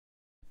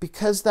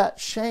because that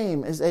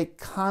shame is a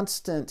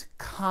constant,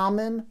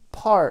 common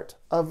part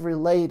of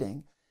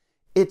relating.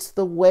 It's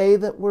the way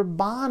that we're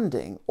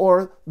bonding,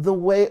 or the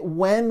way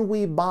when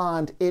we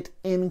bond, it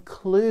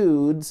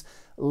includes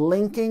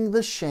linking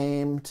the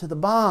shame to the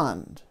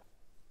bond.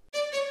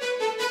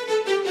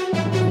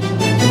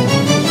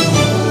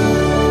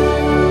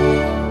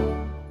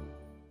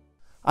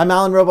 I'm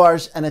Alan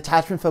Robarge, an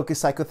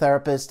attachment-focused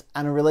psychotherapist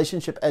and a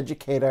relationship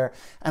educator,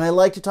 and I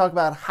like to talk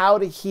about how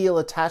to heal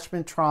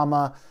attachment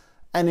trauma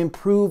and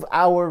improve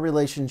our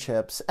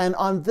relationships. And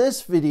on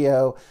this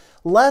video,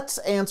 let's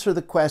answer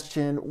the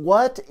question,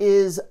 what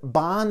is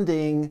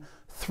bonding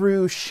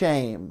through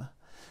shame?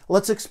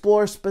 Let's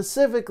explore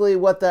specifically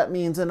what that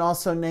means and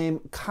also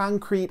name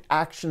concrete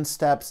action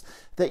steps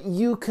that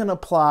you can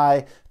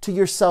apply to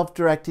your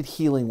self-directed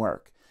healing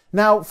work.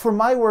 Now, for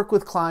my work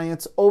with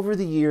clients over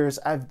the years,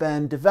 I've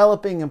been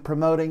developing and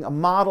promoting a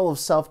model of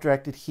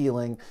self-directed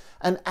healing,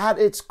 and at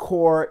its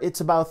core, it's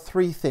about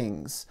three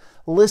things: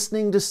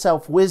 listening to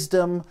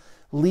self-wisdom,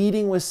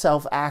 leading with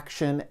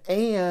self-action,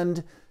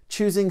 and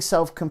choosing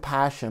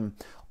self-compassion.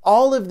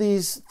 All of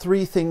these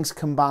three things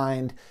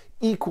combined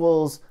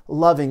equals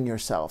loving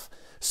yourself.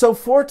 So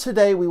for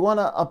today, we want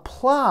to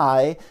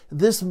apply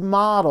this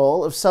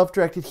model of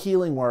self-directed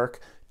healing work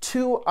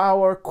to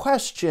our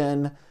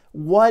question,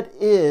 what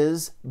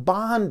is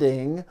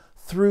bonding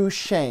through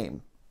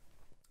shame?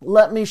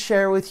 Let me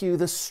share with you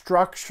the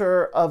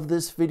structure of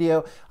this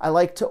video. I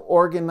like to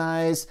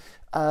organize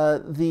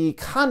the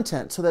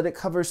content so that it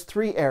covers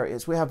three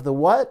areas. We have the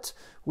what,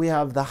 we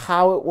have the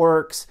how it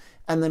works,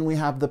 and then we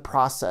have the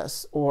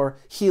process or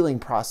healing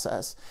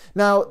process.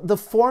 Now, the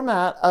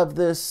format of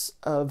this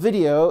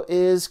video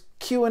is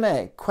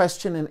Q&A,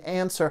 question and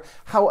answer.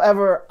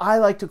 However, I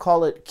like to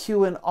call it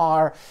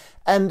Q&R,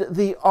 and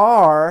the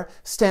R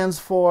stands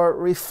for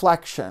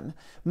reflection.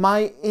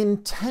 My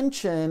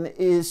intention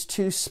is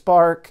to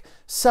spark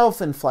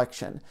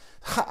self-inflection.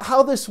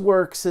 How this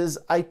works is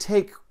I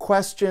take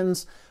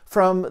questions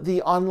from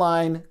the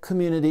online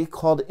community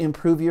called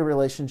Improve Your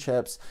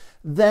Relationships.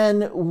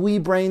 Then we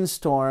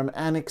brainstorm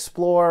and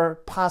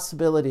explore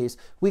possibilities.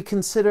 We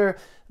consider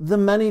the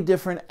many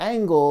different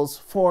angles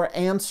for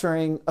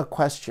answering a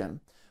question.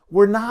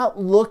 We're not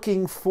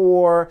looking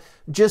for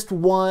just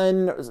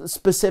one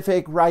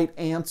specific right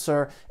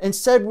answer.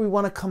 Instead, we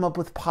want to come up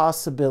with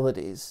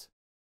possibilities.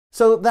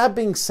 So that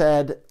being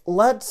said,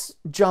 let's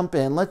jump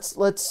in.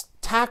 Let's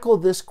tackle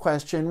this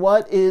question.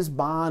 What is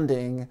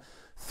bonding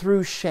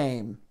through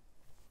shame?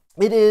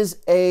 It is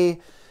a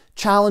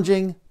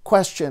challenging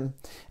question,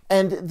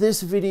 and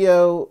this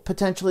video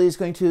potentially is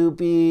going to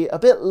be a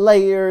bit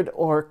layered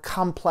or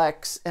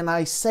complex, and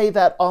I say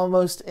that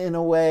almost in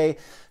a way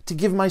to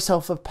give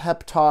myself a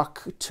pep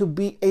talk to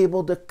be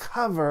able to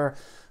cover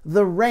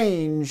the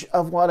range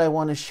of what I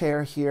want to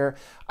share here.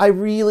 I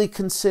really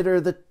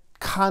consider the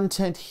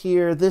content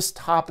here, this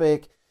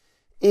topic,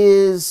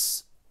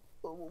 is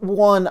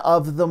one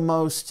of the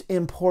most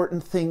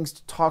important things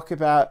to talk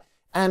about,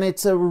 and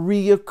it's a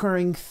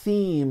reoccurring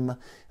theme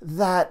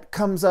that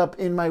comes up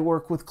in my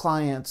work with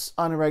clients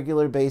on a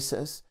regular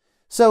basis.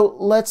 So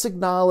let's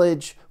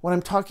acknowledge when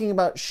I'm talking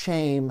about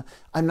shame,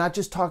 I'm not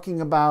just talking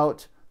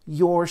about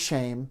your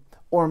shame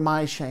or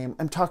my shame.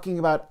 I'm talking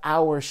about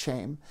our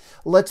shame.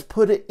 Let's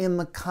put it in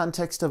the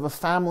context of a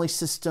family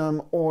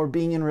system or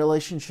being in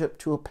relationship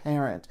to a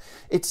parent.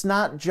 It's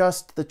not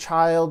just the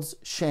child's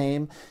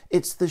shame,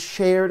 it's the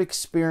shared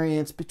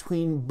experience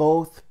between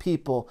both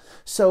people.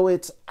 So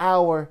it's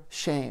our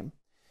shame.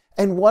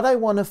 And what I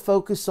want to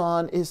focus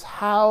on is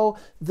how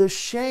the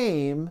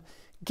shame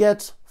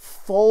gets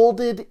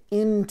folded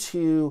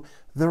into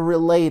the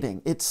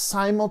relating. It's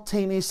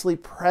simultaneously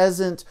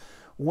present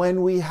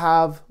when we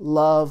have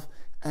love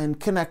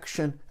and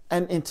connection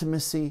and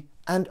intimacy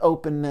and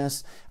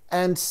openness,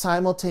 and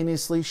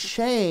simultaneously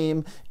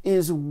shame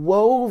is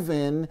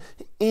woven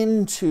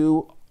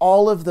into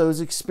all of those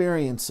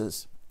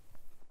experiences.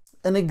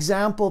 An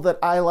example that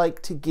I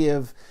like to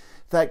give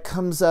that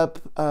comes up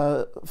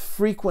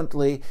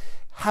frequently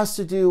has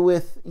to do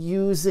with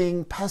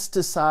using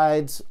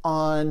pesticides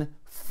on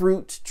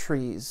fruit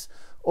trees,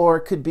 or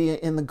it could be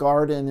in the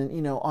garden,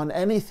 and on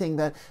anything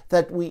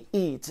that we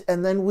eat,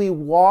 and then we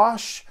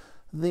wash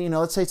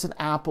let's say it's an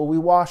apple, we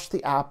wash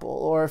the apple,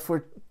 or if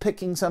we're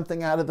picking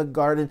something out of the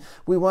garden,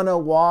 we want to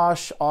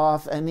wash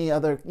off any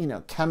other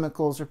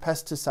chemicals or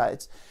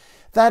pesticides.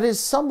 That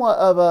is somewhat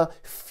of a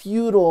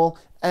futile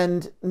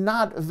and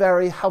not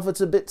very helpful.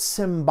 It's a bit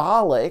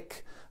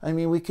symbolic. I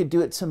mean, we could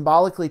do it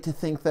symbolically to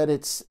think that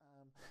it's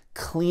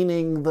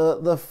cleaning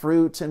the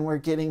fruit and we're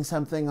getting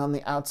something on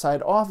the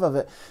outside off of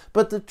it.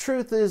 But the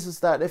truth is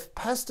that if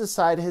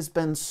pesticide has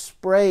been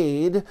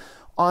sprayed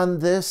on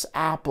this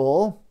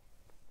apple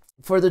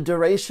for the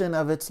duration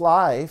of its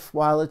life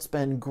while it's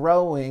been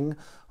growing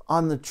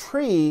on the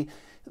tree,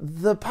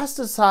 the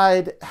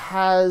pesticide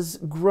has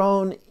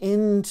grown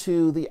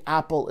into the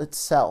apple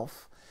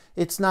itself.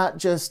 It's not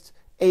just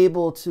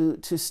able to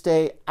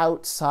stay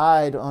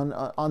outside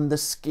on the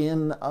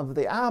skin of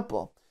the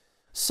apple.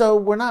 So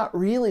we're not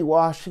really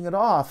washing it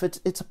off.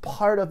 It's a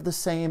part of the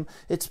same,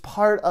 it's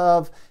part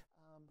of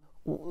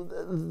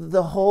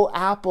the whole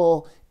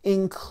apple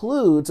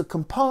includes a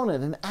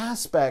component, an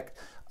aspect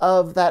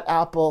of that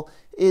apple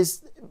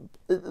is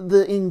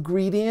the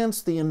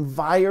ingredients, the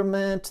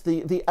environment,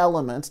 the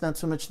elements, not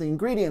so much the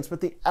ingredients,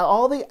 but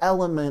all the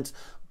elements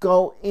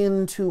go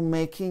into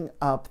making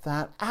up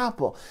that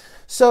apple.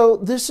 So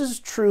this is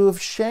true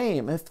of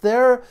shame. If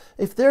there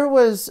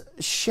was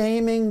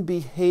shaming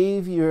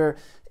behavior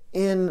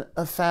in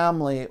a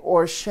family,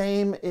 or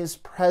shame is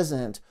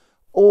present,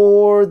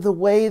 or the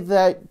way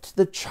that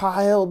the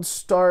child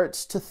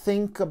starts to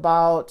think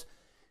about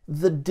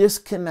the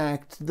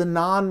disconnect, the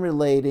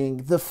non-relating,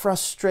 the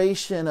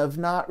frustration of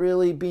not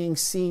really being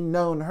seen,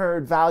 known,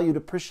 heard, valued,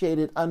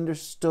 appreciated,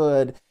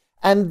 understood,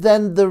 and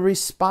then the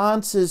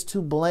response is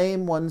to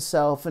blame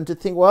oneself and to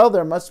think, well,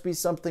 there must be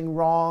something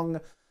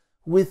wrong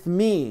with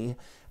me,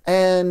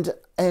 and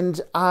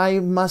I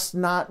must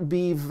not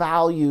be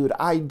valued,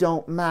 I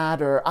don't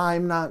matter,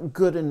 I'm not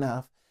good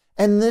enough.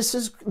 And this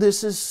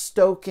is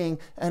stoking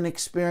an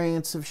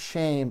experience of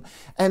shame.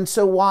 And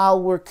so while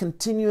we're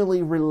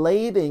continually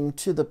relating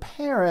to the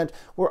parent,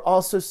 we're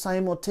also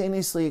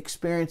simultaneously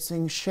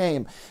experiencing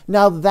shame.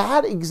 Now,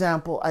 that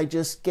example I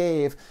just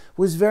gave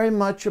was very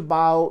much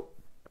about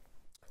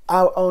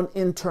our own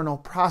internal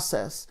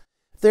process.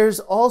 There's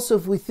also,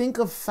 if we think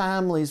of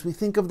families, we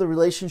think of the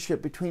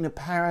relationship between a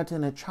parent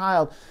and a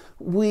child,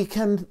 we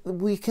can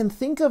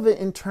think of it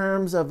in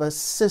terms of a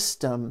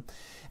system,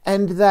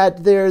 and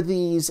that there are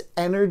these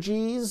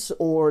energies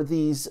or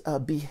these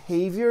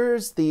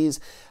behaviors, these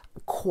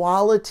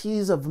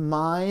qualities of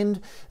mind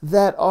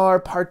that are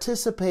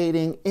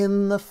participating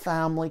in the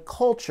family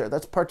culture,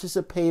 that's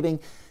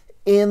participating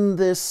in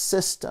this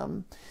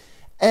system.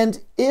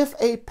 And if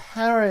a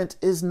parent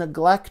is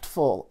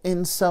neglectful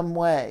in some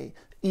way,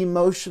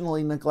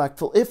 emotionally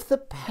neglectful, if the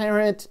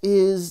parent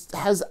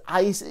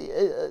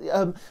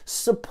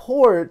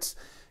supports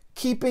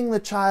keeping the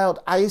child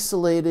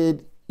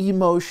isolated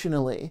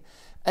emotionally,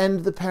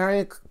 and the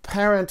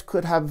parent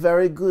could have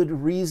very good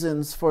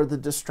reasons for the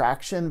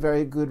distraction,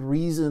 very good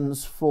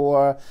reasons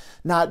for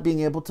not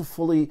being able to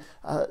fully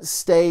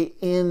stay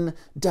in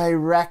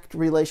direct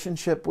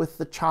relationship with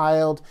the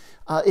child.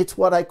 It's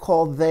what I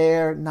call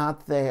there,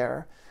 not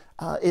there.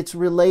 It's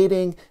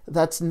relating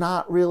that's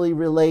not really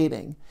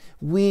relating.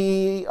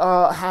 We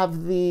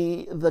have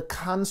the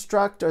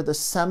construct or the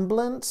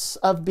semblance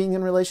of being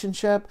in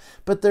relationship,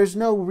 but there's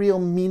no real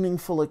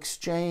meaningful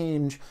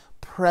exchange,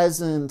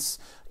 presence,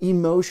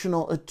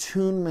 emotional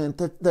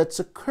attunement that's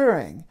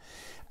occurring.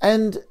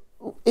 And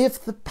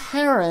if the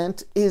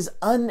parent is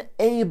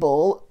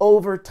unable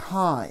over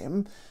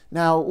time,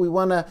 now we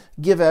want to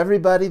give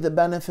everybody the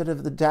benefit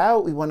of the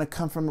doubt. We want to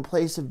come from a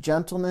place of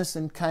gentleness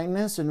and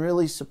kindness and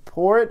really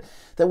support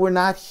that we're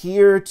not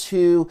here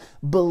to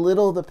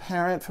belittle the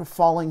parent for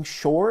falling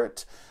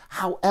short.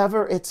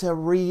 However, it's a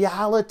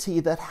reality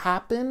that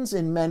happens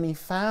in many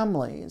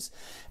families.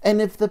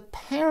 And if the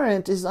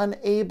parent is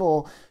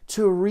unable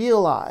to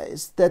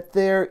realize that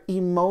their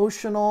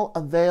emotional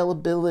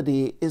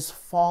availability is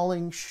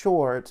falling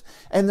short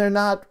and they're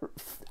not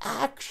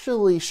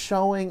actually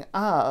showing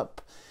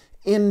up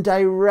in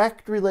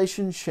direct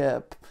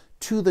relationship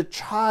to the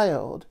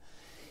child,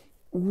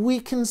 we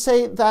can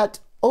say that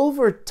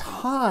over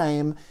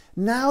time,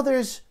 now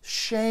there's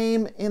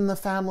shame in the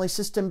family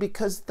system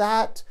because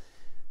that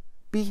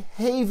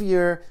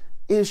behavior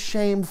is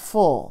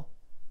shameful.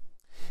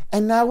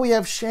 And now we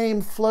have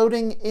shame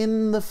floating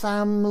in the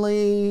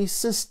family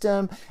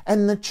system,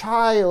 and the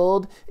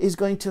child is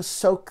going to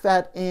soak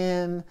that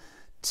in,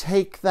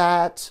 take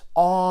that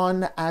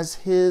on as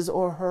his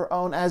or her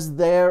own, as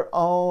their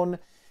own.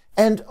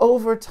 And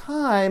over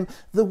time,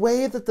 the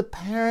way that the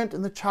parent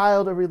and the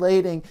child are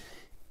relating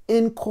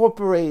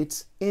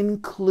includes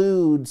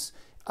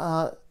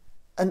an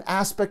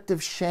aspect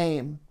of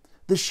shame.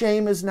 The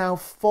shame is now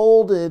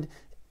folded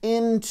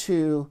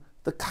into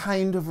the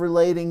kind of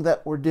relating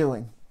that we're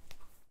doing.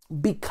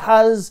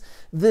 Because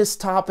this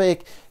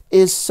topic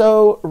is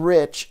so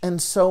rich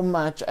and so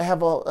much, I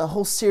have a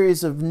whole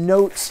series of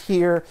notes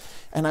here,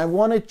 and I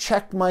want to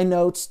check my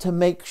notes to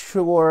make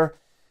sure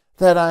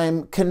that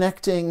I'm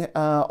connecting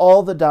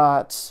all the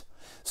dots.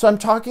 So I'm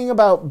talking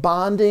about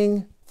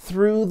bonding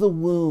through the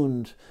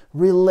wound,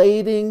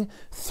 relating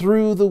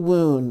through the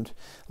wound,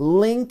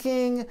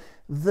 linking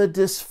the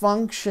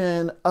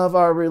dysfunction of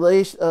our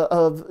relation,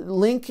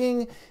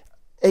 linking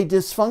a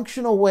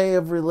dysfunctional way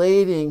of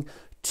relating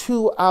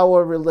to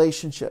our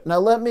relationship. Now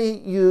let me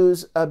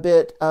use a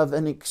bit of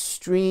an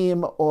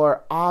extreme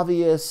or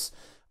obvious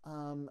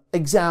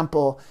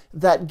example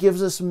that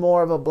gives us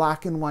more of a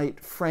black and white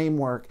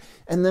framework.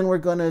 And then we're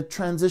going to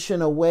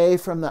transition away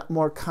from that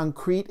more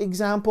concrete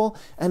example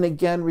and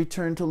again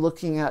return to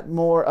looking at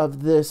more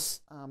of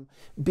this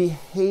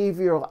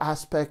behavioral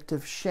aspect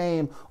of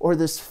shame, or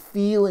this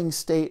feeling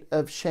state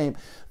of shame.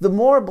 The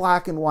more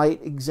black and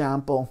white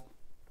example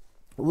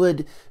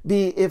would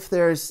be if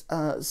there's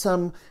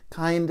some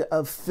kind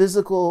of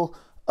physical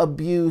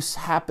abuse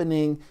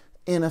happening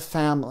in a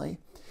family.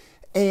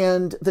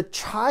 And the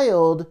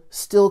child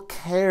still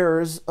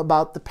cares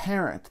about the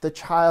parent. The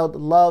child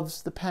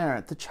loves the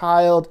parent. The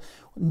child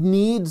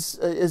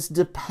is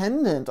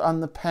dependent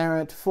on the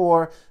parent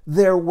for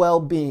their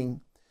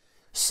well-being.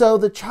 So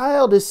the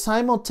child is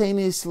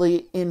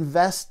simultaneously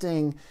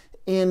investing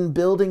in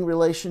building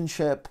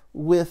relationship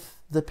with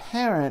the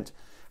parent.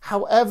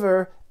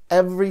 However,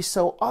 every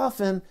so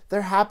often,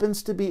 there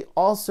happens to be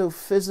also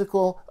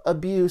physical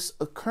abuse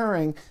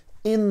occurring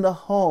in the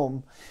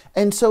home.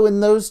 And so in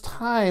those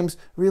times,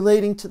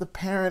 relating to the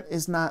parent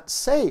is not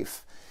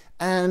safe,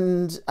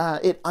 and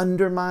it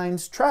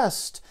undermines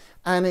trust,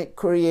 and it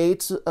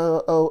creates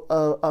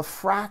a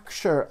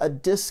fracture, a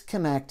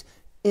disconnect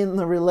in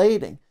the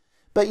relating.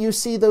 But you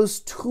see, those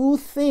two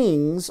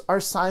things are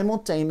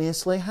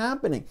simultaneously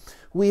happening.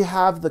 We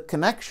have the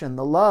connection,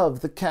 the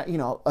love,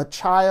 a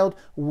child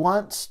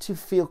wants to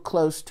feel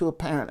close to a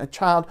parent. A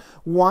child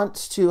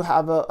wants to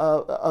have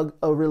a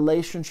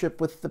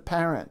relationship with the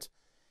parent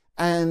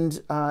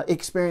and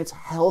experience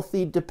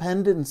healthy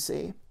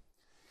dependency.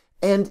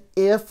 And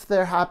if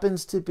there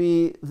happens to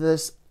be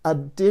this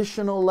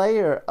additional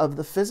layer of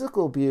the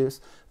physical abuse,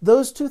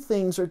 those two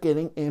things are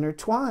getting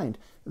intertwined.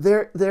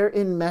 They're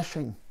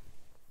enmeshing.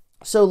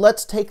 So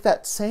let's take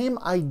that same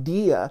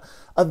idea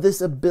of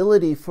this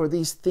ability for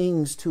these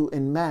things to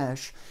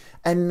enmesh,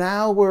 and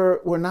now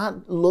we're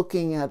not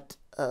looking at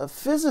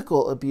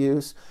physical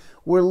abuse.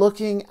 We're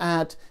looking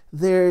at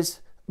there's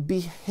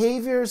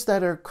behaviors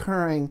that are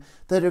occurring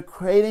that are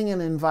creating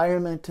an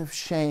environment of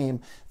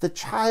shame. The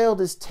child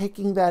is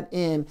taking that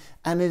in,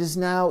 and it is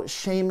now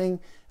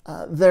shaming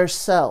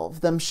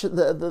theirself.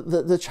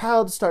 The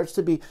child starts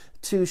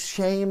to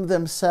shame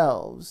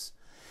themselves.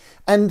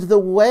 And the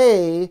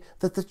way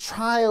that the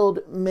child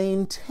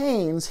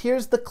maintains,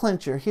 here's the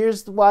clincher,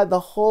 here's why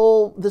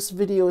this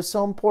video is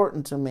so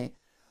important to me.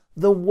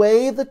 The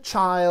way the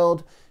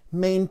child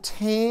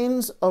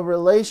maintains a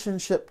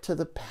relationship to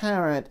the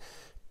parent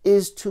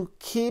is to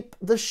keep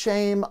the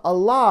shame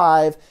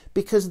alive,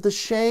 because the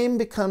shame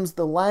becomes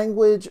the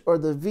language or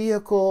the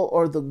vehicle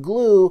or the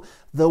glue,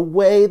 the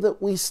way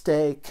that we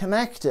stay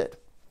connected.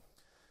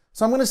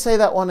 So I'm going to say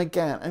that one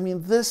again. I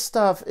mean, this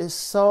stuff is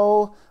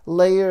so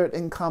layered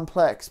and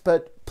complex,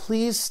 but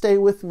please stay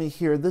with me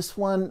here. This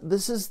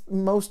is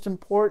most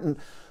important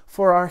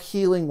for our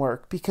healing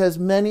work, because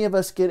many of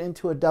us get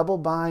into a double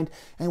bind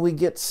and we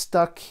get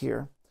stuck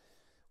here.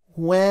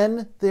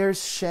 When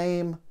there's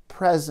shame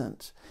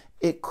present,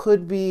 it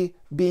could be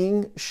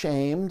being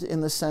shamed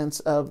in the sense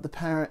of the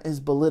parent is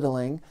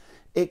belittling.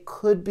 It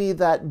could be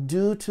that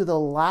due to the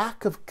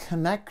lack of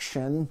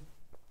connection,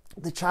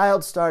 the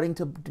child starting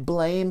to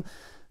blame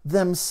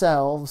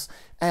themselves,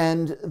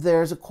 and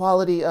there's a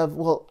quality of,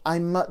 well,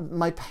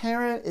 my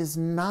parent is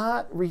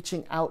not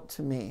reaching out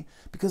to me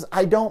because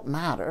I don't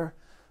matter.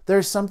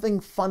 There's something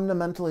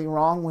fundamentally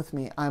wrong with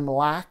me. I'm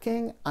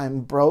lacking,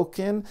 I'm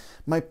broken,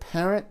 my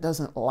parent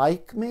doesn't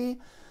like me,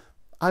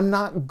 I'm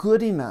not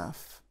good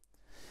enough.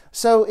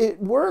 So it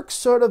works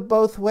sort of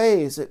both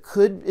ways. It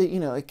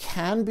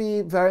can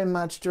be very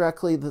much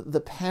directly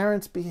the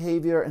parent's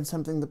behavior and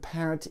something the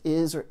parent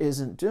is or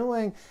isn't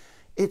doing.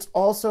 It's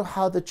also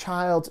how the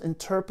child's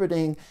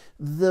interpreting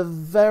the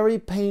very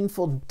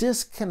painful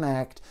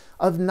disconnect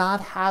of not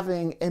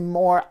having a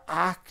more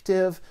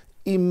active,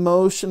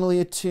 emotionally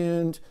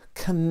attuned,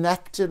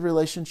 connected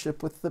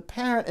relationship with the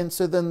parent. And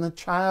so then the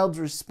child's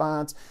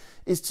response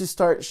is to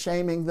start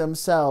shaming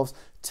themselves,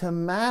 to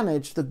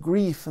manage the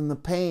grief and the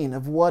pain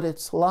of what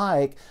it's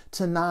like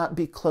to not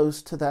be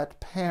close to that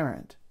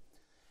parent.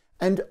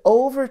 And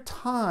over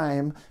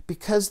time,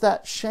 because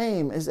that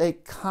shame is a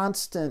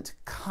constant,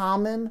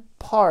 common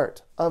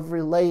part of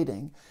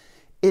relating,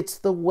 it's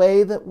the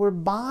way that we're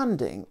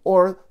bonding,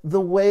 or the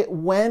way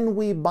when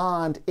we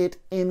bond, it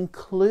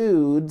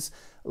includes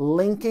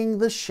linking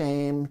the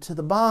shame to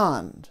the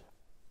bond.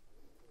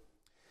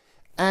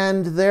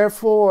 And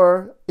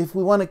therefore, if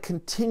we want to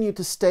continue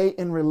to stay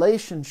in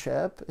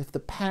relationship, if the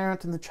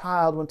parent and the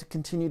child want to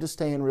continue to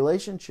stay in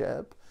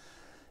relationship,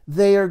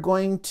 they are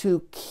going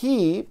to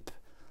keep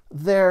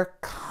their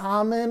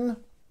common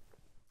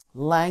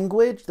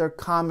language, their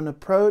common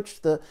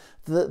approach,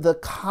 the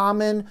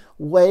common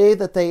way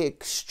that they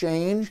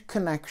exchange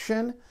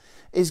connection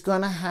is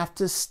going to have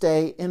to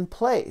stay in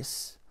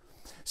place.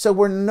 So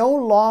we're no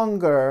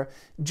longer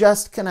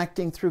just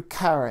connecting through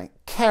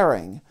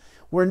caring.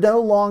 We're no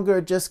longer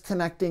just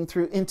connecting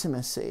through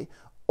intimacy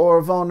or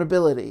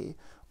vulnerability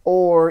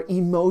or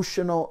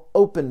emotional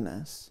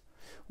openness.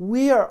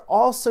 We are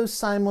also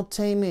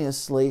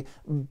simultaneously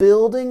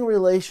building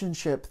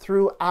relationship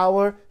through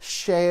our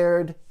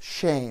shared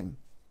shame.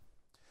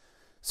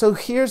 So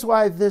here's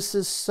why this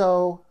is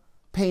so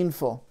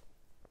painful.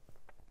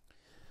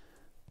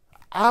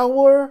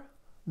 Our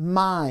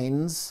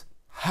minds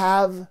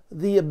have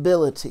the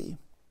ability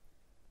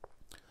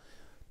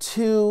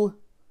to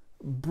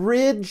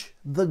bridge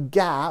the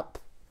gap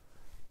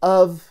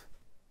of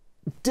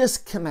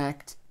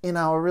disconnect in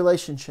our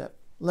relationship.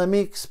 Let me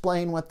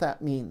explain what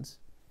that means.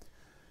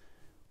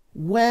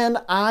 When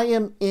I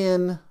am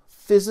in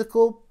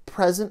physical,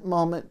 present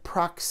moment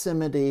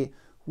proximity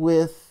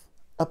with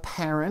a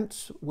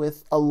parent,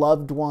 with a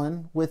loved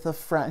one, with a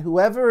friend,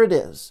 whoever it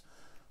is,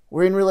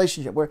 we're in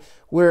relationship.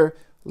 We're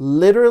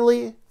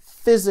literally,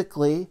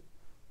 physically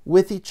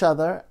with each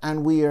other,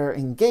 and we are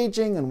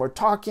engaging, and we're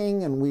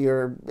talking, and we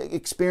are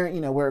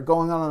experiencing, we're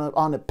going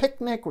on a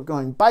picnic, we're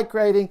going bike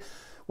riding,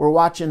 we're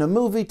watching a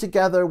movie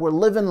together, we're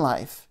living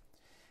life.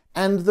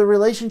 And the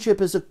relationship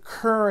is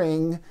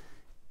occurring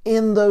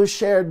in those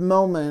shared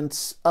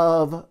moments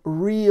of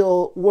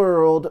real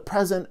world,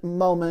 present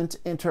moment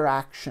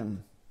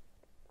interaction.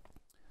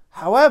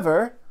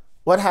 However,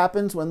 what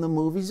happens when the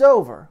movie's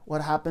over?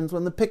 What happens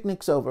when the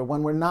picnic's over?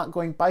 When we're not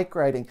going bike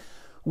riding?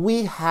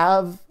 We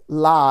have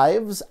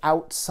lives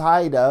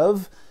outside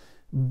of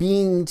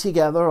being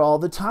together all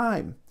the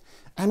time.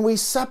 And we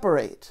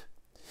separate.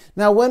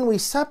 Now, when we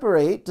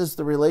separate, does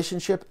the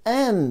relationship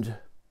end?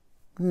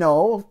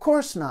 No, of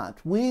course not.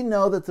 We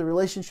know that the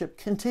relationship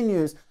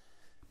continues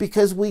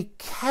because we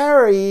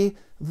carry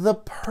the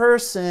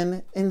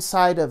person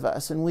inside of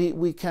us. And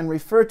we can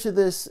refer to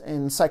this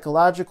in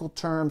psychological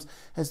terms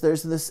as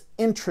there's this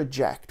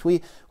introject.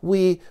 We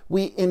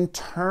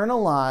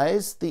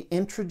internalize the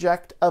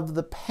introject of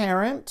the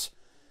parent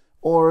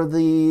or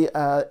the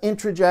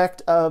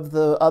introject of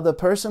the other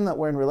person that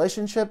we're in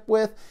relationship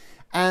with.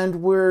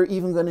 And we're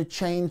even going to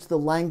change the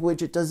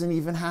language. It doesn't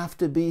even have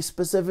to be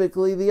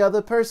specifically the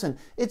other person.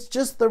 It's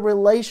just the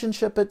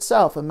relationship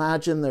itself.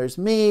 Imagine there's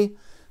me,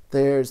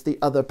 there's the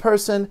other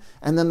person,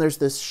 and then there's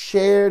this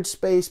shared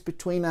space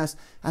between us,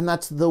 and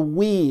that's the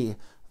we,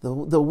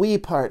 the we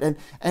part.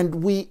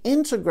 And we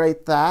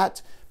integrate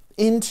that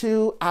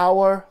into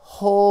our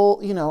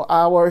whole,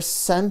 our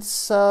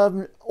sense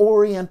of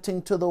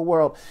orienting to the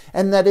world.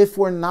 And that if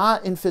we're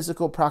not in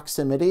physical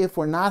proximity, if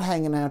we're not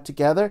hanging out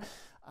together,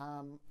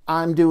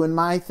 I'm doing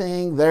my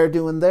thing, they're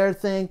doing their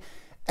thing,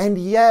 and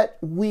yet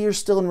we are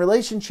still in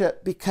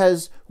relationship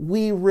because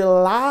we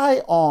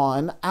rely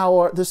on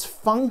this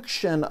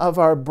function of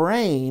our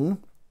brain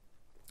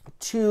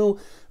to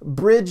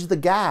bridge the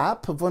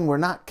gap of when we're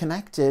not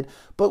connected,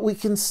 but we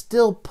can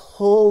still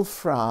pull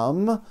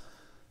from,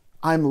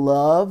 I'm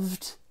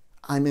loved,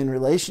 I'm in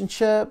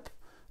relationship,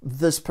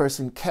 this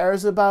person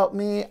cares about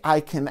me, I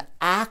can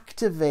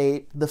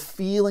activate the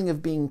feeling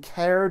of being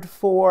cared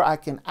for, I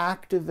can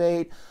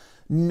activate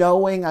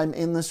knowing I'm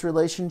in this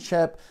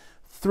relationship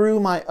through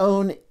my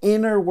own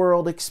inner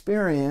world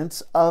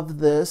experience of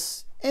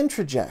this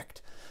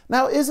introject.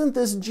 Now, isn't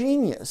this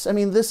genius? I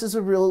mean, this is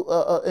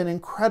an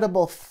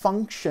incredible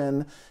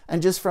function,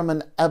 and just from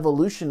an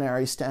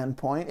evolutionary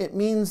standpoint, it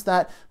means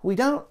that we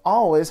don't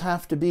always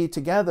have to be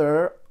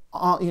together,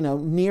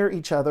 near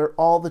each other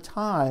all the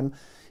time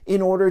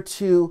in order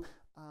to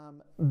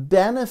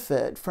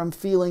benefit from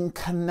feeling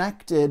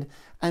connected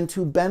and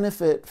to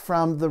benefit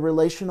from the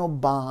relational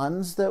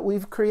bonds that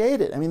we've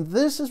created. I mean,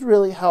 this is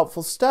really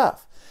helpful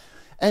stuff.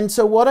 And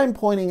so what I'm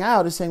pointing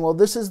out is saying, well,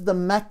 this is the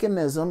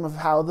mechanism of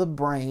how the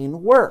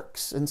brain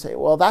works, and say,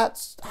 well,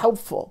 that's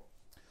helpful.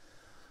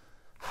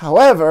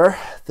 However,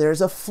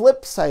 there's a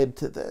flip side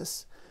to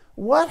this.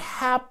 What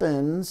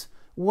happens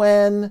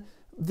when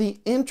the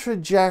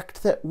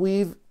introject that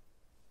we've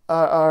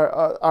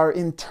are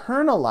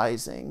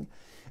internalizing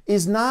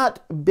is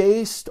not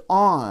based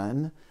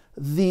on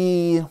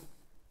the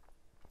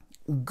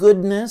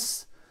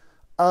goodness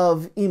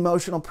of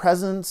emotional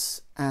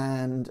presence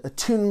and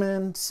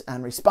attunement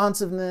and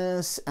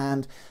responsiveness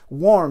and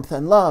warmth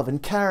and love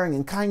and caring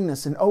and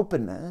kindness and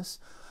openness?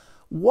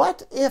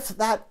 What if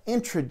that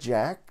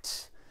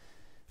introject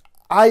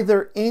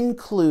either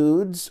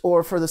includes,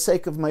 or for the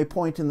sake of my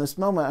point in this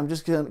moment, I'm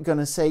just going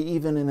to say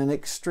even in an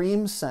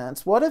extreme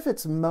sense, what if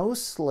it's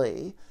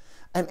mostly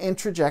an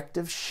introject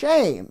of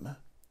shame?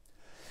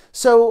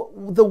 So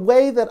the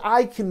way that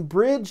I can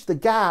bridge the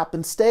gap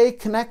and stay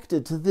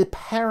connected to the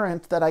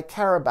parent that I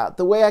care about,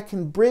 the way I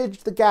can bridge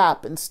the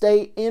gap and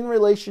stay in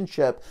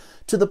relationship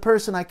to the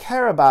person I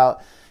care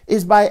about,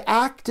 is by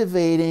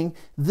activating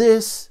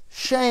this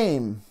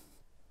shame.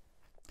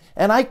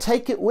 And I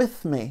take it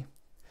with me.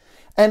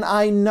 And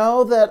I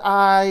know that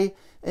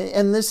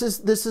and this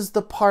is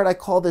the part I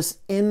call this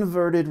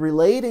inverted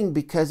relating,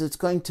 because it's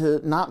going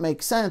to not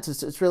make sense.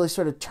 It's really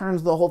sort of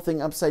turns the whole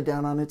thing upside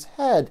down on its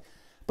head.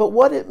 But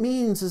what it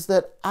means is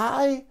that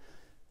I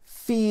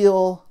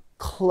feel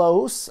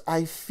close,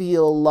 I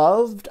feel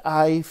loved,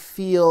 I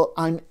feel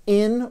I'm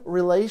in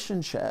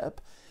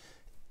relationship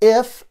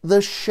if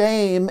the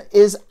shame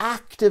is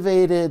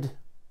activated.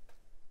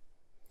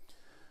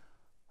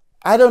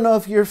 I don't know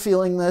if you're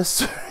feeling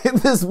this in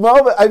this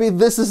moment. I mean,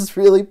 this is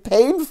really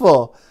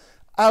painful,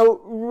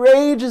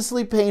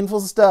 outrageously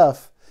painful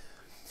stuff.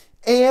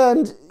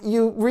 And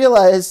you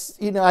realize,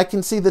 I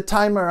can see the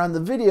timer on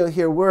the video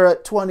here. We're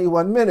at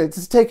 21 minutes.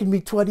 It's taken me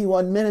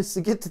 21 minutes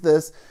to get to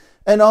this.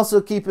 And also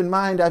keep in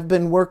mind, I've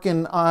been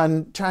working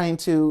on trying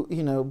to,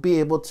 be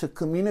able to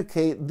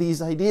communicate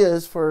these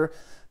ideas for,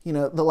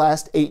 the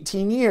last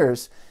 18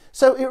 years.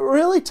 So it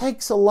really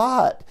takes a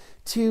lot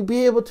to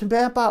be able to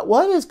map out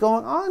what is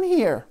going on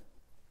here.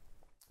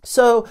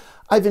 So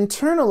I've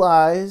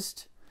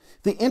internalized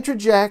the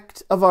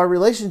introject of our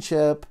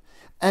relationship,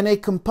 And a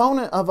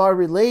component of our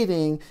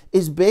relating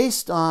is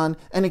based on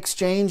an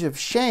exchange of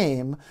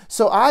shame.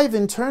 So I've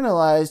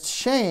internalized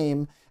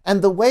shame,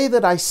 and the way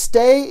that I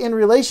stay in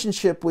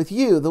relationship with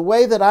you, the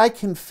way that I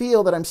can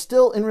feel that I'm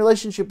still in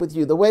relationship with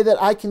you, the way that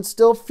I can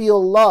still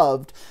feel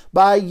loved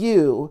by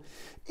you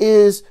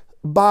is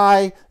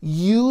by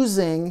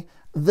using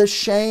the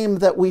shame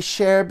that we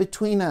share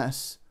between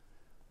us.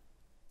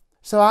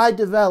 So I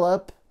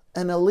develop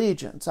an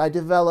allegiance, I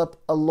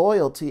develop a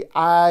loyalty,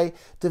 I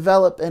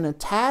develop an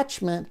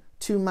attachment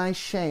to my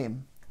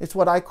shame. It's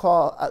what I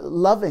call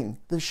loving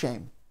the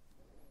shame.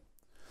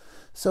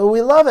 So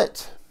we love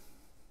it.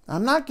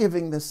 I'm not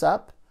giving this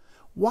up.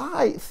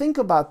 Why? Think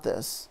about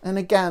this. And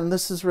again,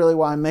 this is really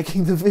why I'm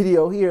making the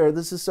video here.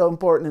 This is so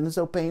important and it's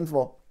so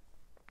painful.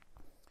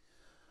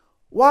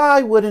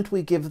 Why wouldn't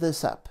we give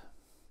this up?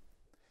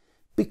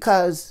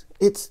 Because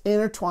it's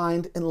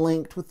intertwined and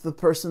linked with the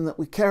person that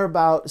we care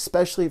about,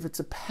 especially if it's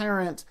a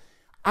parent.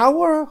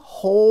 Our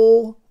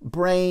whole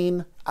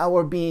brain,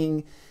 our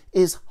being,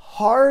 is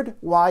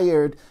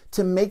hardwired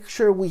to make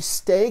sure we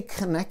stay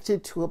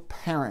connected to a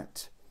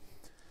parent.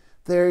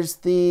 There's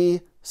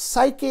the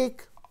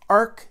psychic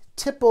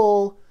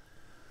archetypal,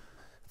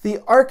 the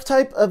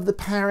archetype of the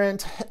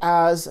parent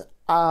as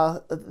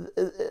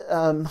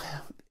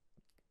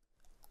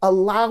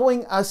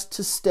allowing us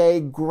to stay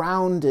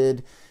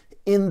grounded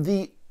in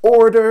the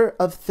order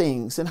of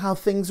things and how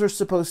things are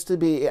supposed to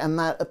be, and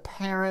that a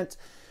parent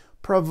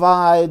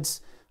provides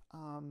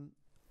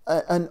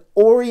an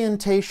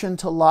orientation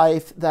to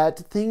life, that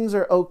things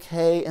are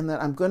okay and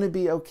that I'm going to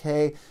be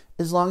okay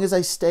as long as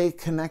I stay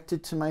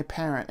connected to my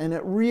parent. And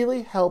it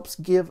really helps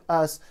give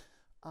us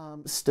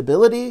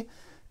stability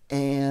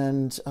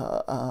and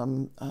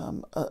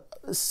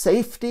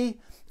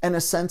safety and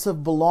a sense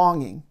of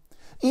belonging.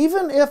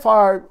 Even if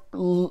our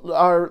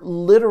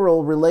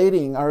literal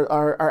relating,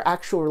 our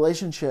actual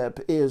relationship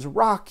is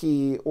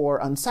rocky or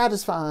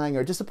unsatisfying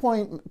or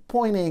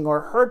disappointing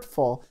or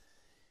hurtful,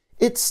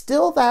 it's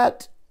still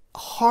that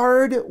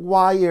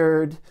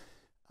hardwired,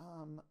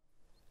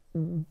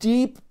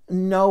 deep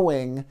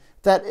knowing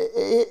that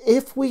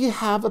if we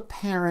have a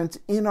parent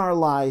in our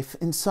life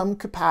in some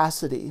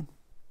capacity,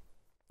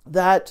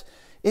 that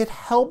it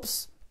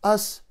helps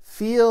us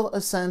feel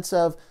a sense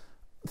of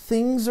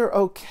things are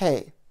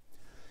okay.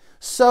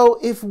 So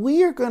if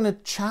we are going to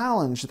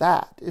challenge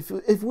that,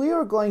 if we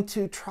are going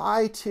to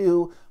try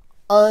to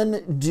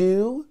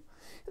undo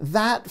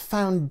that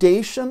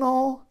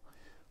foundational,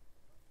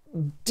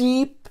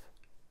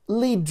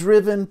 deeply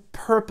driven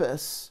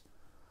purpose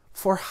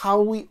for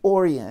how we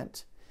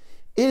orient,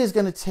 it is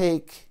going to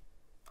take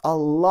a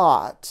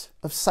lot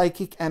of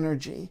psychic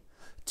energy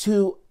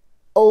to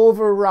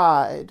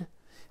override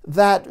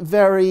that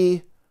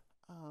very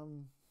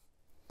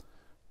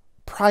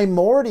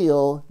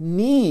primordial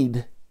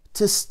need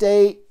to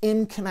stay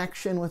in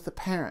connection with the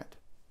parent.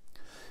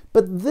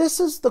 But this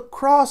is the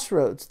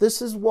crossroads.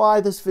 This is why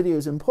this video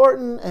is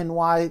important and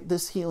why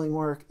this healing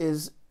work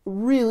is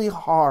really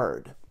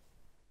hard.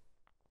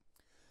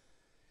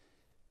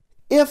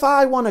 If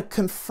I want to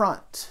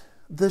confront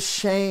the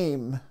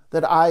shame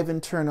that I've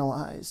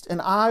internalized,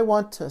 and I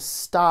want to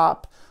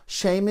stop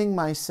shaming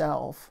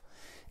myself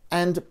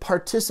and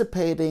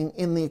participating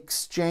in the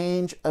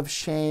exchange of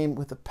shame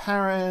with a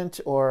parent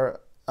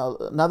or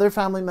another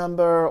family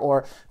member,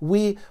 or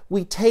we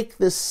take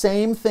this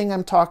same thing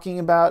I'm talking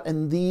about,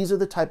 and these are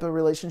the type of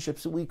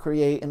relationships that we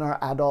create in our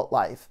adult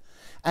life,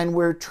 and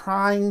we're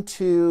trying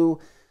to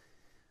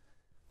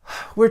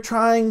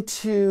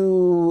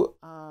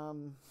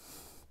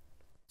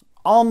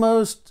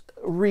almost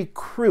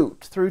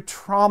recruit through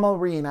trauma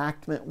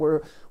reenactment.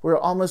 We're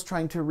almost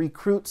trying to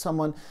recruit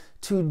someone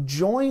to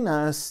join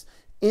us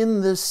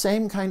in this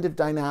same kind of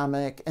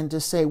dynamic and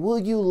to say, will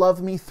you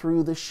love me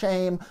through the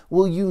shame?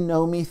 Will you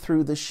know me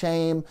through the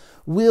shame?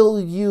 Will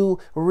you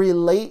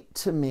relate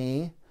to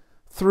me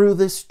through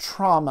this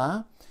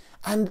trauma?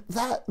 And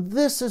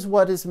this is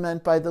what is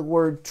meant by the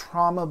word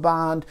trauma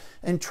bond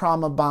and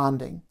trauma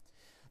bonding.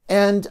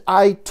 And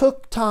I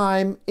took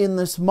time in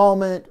this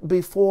moment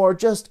before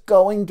just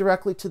going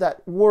directly to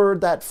that word,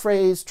 that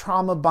phrase,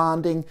 trauma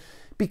bonding,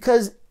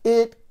 because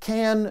it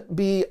can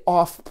be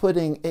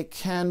off-putting. It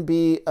can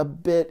be a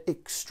bit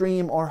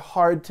extreme or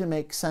hard to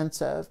make sense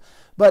of.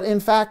 But in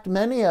fact,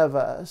 many of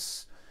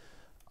us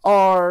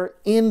are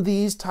in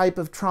these type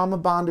of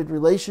trauma-bonded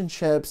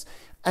relationships,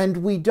 and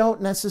we don't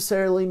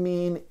necessarily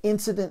mean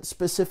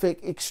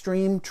incident-specific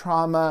extreme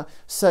trauma,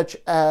 such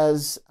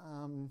as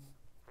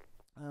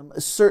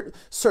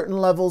certain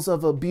levels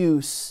of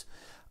abuse,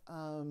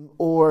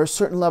 or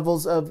certain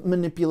levels of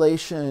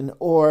manipulation,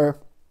 or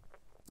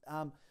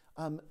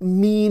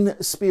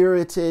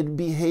mean-spirited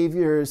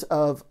behaviors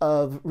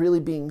of really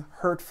being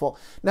hurtful.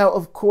 Now,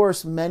 of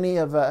course, many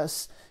of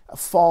us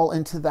fall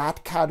into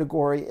that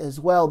category as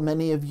well.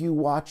 Many of you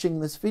watching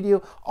this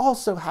video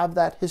also have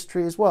that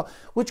history as well,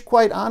 which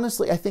quite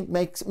honestly, I think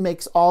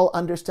makes all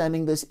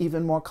understanding this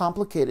even more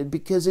complicated,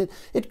 because it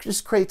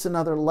just creates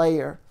another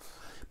layer.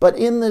 But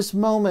in this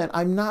moment,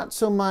 I'm not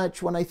so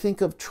much, when I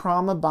think of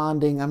trauma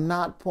bonding, I'm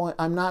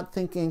not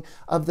thinking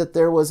of that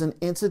there was an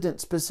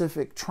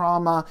incident-specific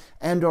trauma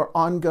and or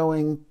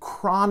ongoing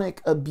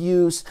chronic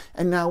abuse,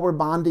 and now we're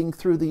bonding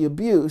through the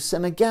abuse.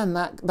 And again,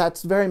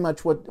 that's very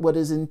much what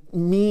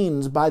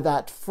means by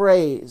that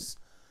phrase.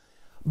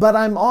 But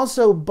I'm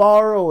also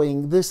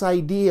borrowing this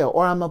idea,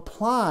 or I'm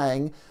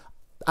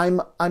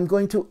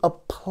going to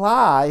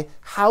apply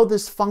how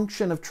this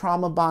function of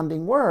trauma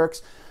bonding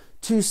works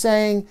to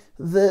saying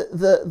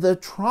the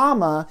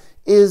trauma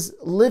is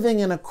living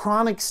in a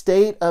chronic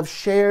state of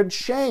shared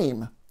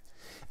shame.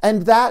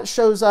 And that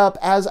shows up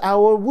as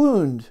our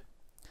wound.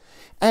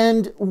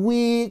 And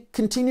we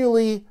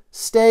continually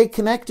stay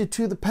connected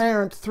to the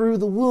parent through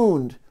the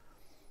wound.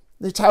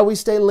 It's how we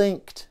stay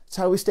linked. It's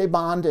how we stay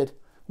bonded.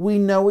 We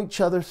know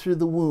each other through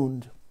the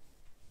wound.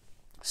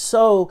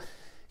 So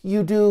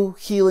you do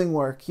healing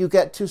work. You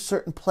get to a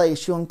certain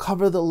place. You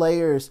uncover the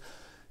layers.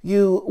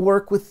 You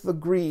work with the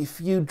grief.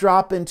 You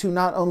drop into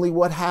not only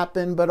what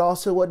happened, but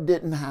also what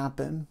didn't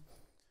happen.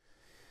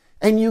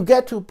 And you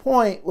get to a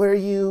point where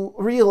you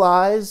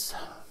realize,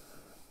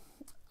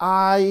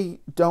 I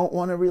don't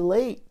want to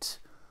relate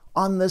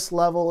on this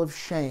level of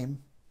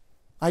shame.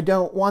 I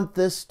don't want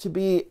this to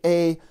be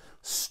a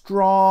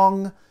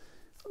strong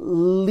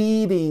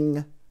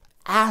leading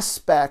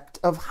aspect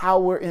of how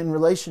we're in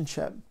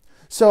relationship.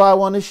 So I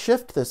want to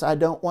shift this. I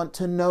don't want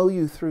to know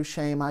you through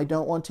shame. I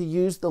don't want to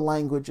use the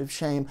language of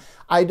shame.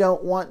 I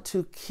don't want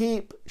to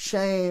keep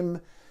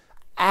shame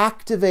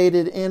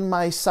activated in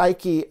my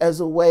psyche as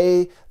a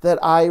way that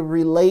I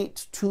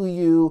relate to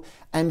you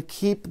and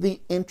keep the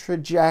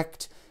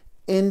introject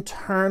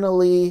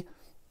internally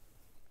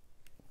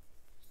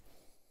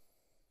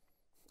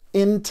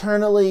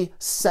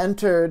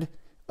centered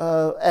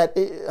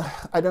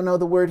I don't know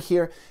the word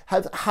here,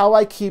 how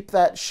I keep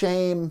that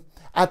shame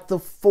at the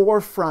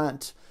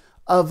forefront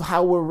of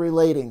how we're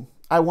relating.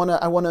 I want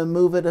to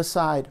move it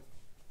aside.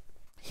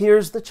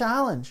 Here's the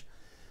challenge.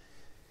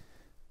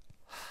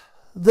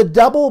 The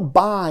double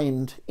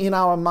bind in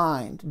our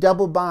mind,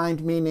 double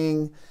bind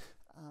meaning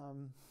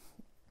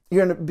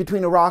you're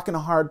between a rock and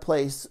a hard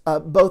place.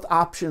 Both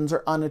options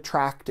are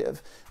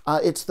unattractive.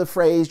 It's the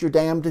phrase, you're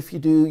damned if you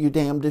do, you're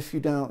damned if you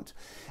don't.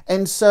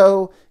 And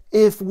so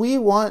if we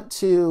want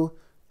to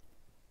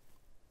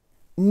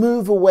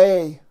move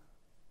away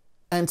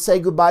and say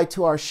goodbye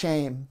to our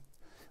shame,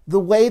 the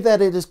way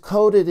that it is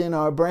coded in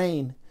our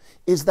brain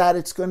is that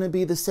it's going to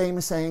be the same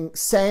as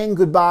saying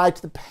goodbye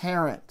to the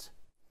parent.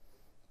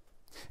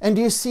 And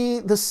do you see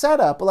the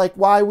setup, like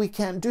why we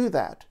can't do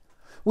that?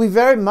 We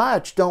very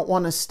much don't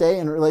want to stay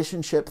in a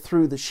relationship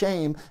through the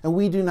shame, and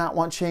we do not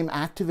want shame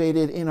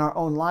activated in our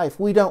own life.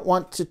 We don't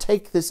want to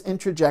take this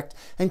introject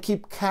and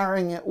keep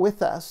carrying it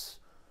with us,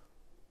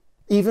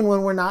 even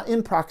when we're not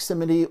in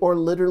proximity or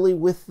literally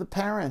with the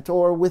parent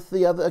or with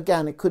the other.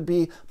 Again, it could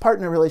be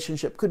partner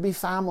relationship, could be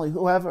family,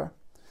 whoever.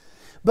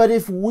 But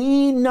if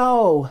we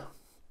know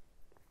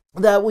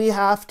that we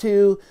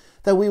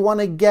want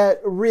to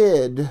get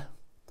rid,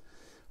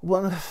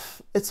 well,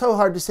 it's so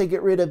hard to say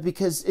get rid of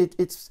because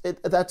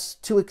that's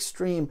too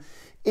extreme.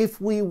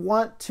 If we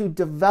want to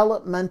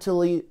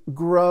developmentally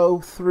grow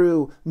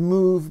through,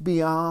 move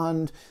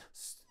beyond,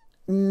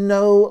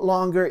 no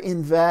longer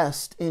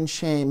invest in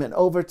shame, and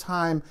over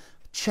time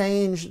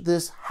change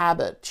this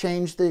habit,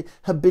 change the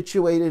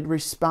habituated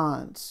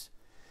response,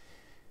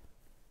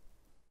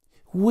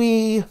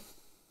 it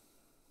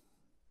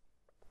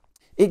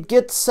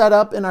gets set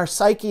up in our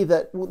psyche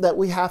that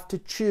we have to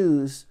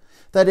choose.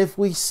 That if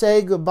we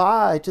say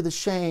goodbye to the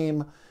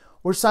shame,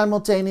 we're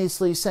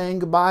simultaneously saying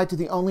goodbye to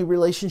the only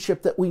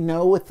relationship that we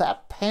know with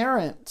that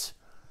parent.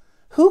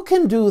 Who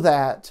can do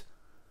that?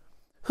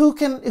 Who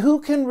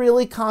can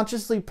really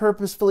consciously,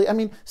 purposefully? I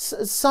mean,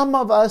 some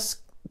of us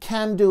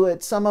can do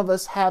it. Some of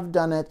us have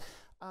done it.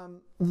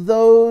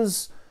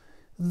 Those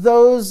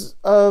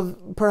of,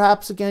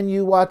 perhaps again,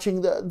 you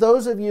watching,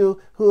 those of you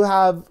who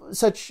have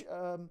such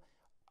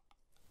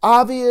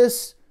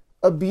obvious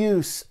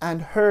abuse and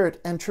hurt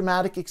and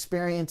traumatic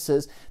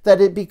experiences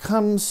that it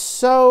becomes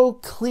so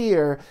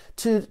clear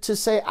to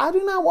say, I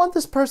do not want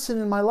this person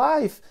in my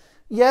life.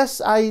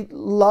 Yes, I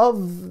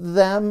love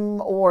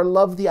them or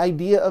love the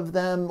idea of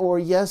them, or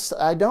yes,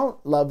 I don't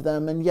love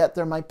them and yet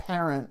they're my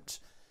parent.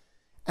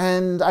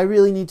 And I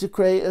really need to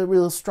create a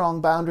real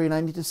strong boundary, and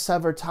I need to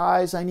sever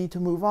ties. I need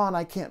to move on.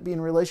 I can't be in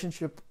a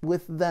relationship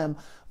with them.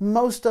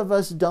 Most of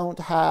us don't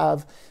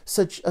have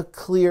such a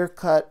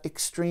clear-cut,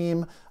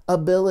 extreme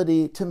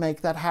ability to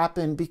make that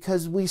happen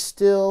because we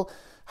still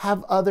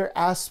have other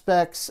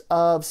aspects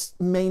of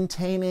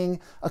maintaining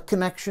a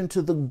connection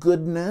to the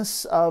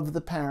goodness of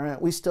the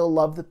parent. We still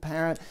love the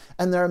parent,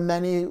 and there are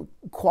many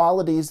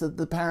qualities that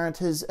the parent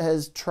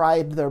has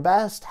tried their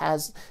best,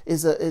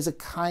 is a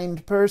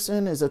kind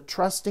person, is a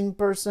trusting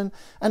person.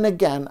 And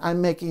again,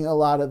 I'm making a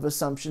lot of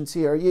assumptions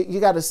here. You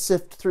got to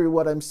sift through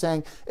what I'm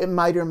saying. It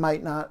might or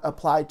might not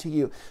apply to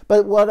you.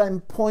 But what I'm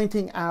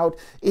pointing out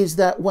is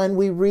that when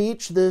we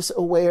reach this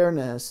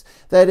awareness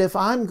that if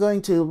I'm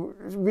going to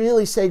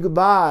really say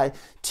goodbye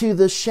to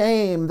the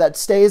shame that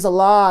stays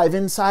alive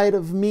inside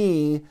of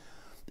me,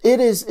 it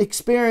is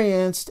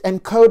experienced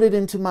and coded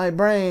into my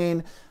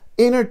brain,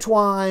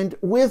 intertwined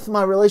with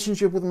my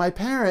relationship with my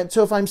parent.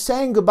 So if I'm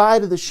saying goodbye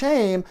to the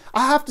shame,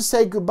 I have to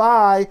say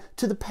goodbye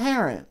to the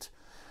parent.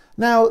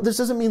 Now, this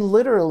doesn't mean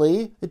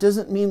literally. It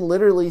doesn't mean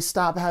literally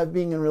stop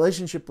being in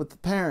relationship with the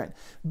parent.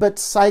 But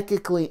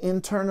psychically,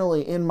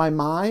 internally, in my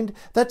mind,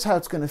 that's how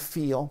it's going to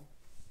feel.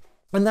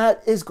 And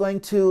that is going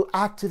to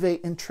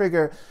activate and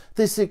trigger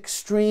this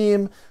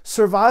extreme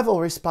survival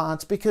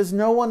response, because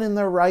no one in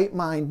their right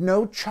mind,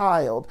 no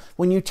child,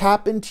 when you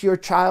tap into your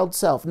child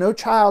self, no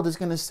child is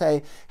going to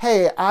say,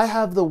 hey, I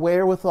have the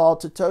wherewithal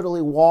to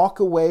totally walk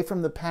away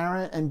from the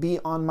parent and be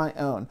on my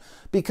own.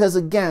 Because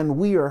again,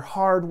 we are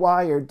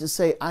hardwired to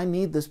say, I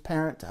need this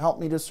parent to help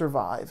me to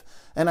survive.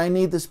 And I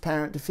need this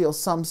parent to feel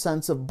some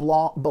sense of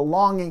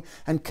belonging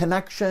and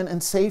connection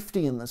and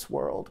safety in this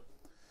world.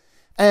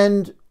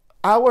 And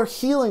our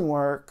healing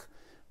work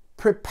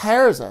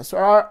prepares us,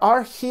 or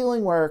our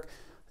healing work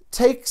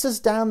takes us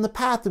down the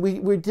path that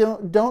we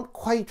don't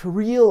quite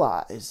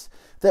realize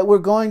that we're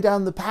going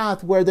down the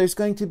path where there's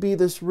going to be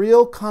this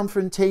real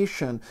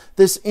confrontation,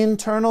 this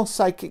internal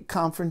psychic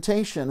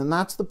confrontation. And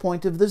that's the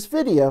point of this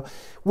video.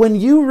 When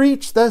you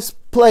reach this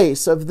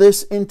place of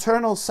this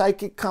internal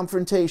psychic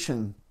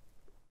confrontation,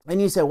 and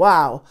you say,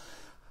 wow,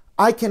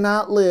 I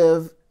cannot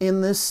live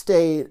in this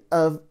state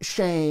of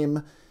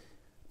shame,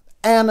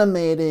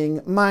 animating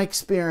my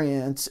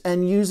experience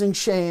and using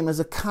shame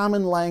as a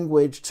common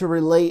language to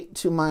relate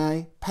to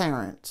my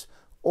parent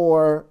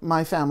or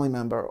my family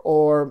member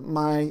or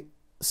my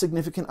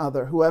significant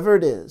other, whoever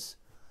it is.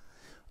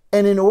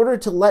 And in order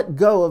to let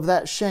go of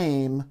that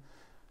shame,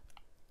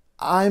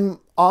 I'm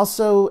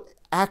also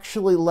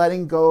actually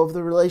letting go of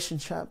the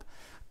relationship.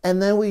 And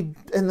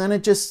then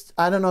it just,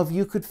 I don't know if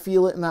you could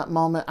feel it in that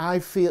moment. I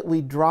feel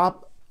we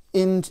drop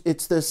in,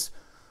 it's this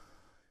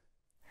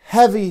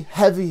heavy,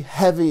 heavy,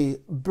 heavy,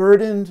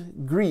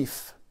 burdened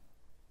grief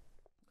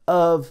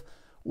of,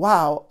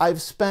 wow,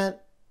 I've spent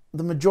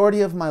the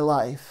majority of my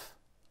life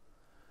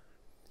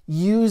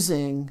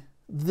using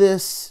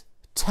this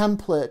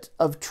template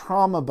of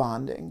trauma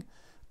bonding.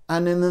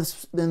 And in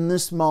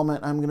this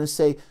moment, I'm going to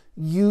say,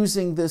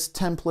 using this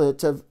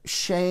template of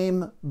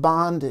shame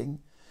bonding.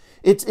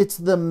 It's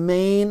the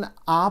main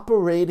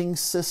operating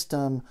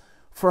system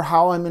for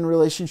how I'm in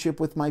relationship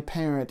with my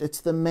parent.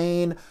 It's the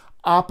main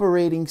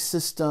operating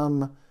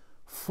system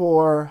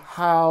for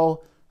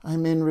how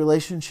I'm in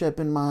relationship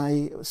in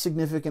my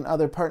significant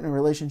other partner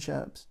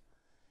relationships.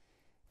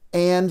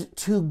 And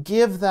to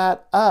give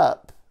that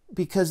up,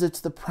 because it's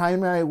the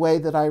primary way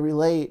that I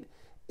relate,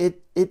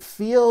 it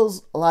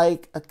feels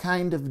like a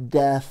kind of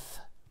death.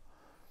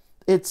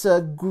 It's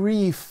a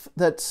grief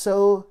that's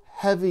so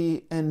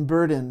heavy and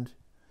burdened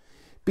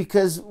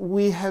because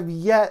we have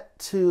yet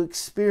to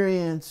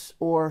experience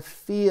or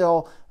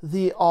feel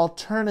the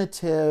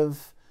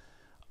alternative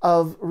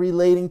of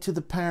relating to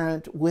the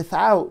parent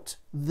without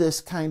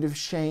this kind of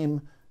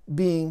shame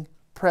being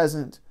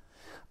present.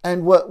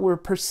 And what we're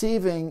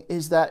perceiving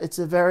is that it's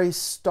a very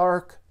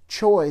stark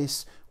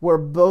choice where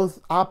both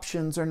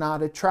options are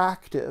not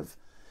attractive.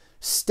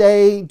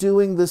 Stay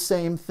doing the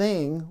same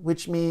thing,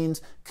 which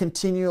means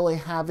continually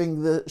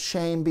having the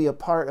shame be a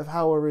part of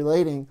how we're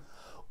relating,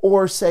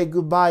 or say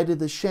goodbye to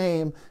the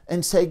shame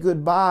and say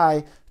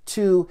goodbye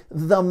to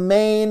the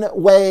main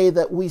way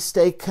that we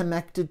stay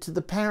connected to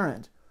the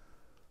parent.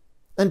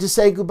 And to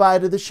say goodbye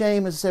to the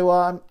shame is to say,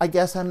 well, I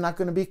guess I'm not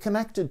going to be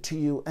connected to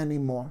you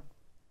anymore.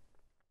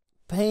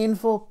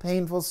 Painful,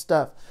 painful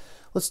stuff.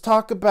 Let's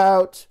talk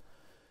about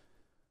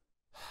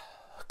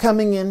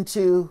coming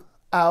into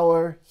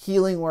our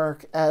healing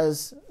work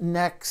as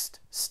next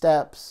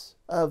steps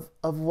of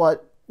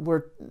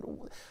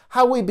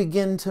how we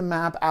begin to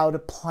map out a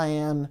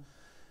plan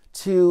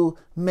to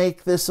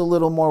make this a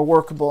little more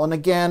workable. And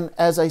again,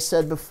 as I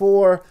said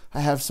before,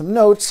 I have some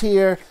notes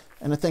here.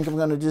 And I think I'm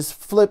going to just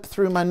flip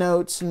through my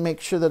notes and make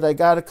sure that I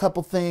got a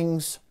couple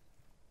things.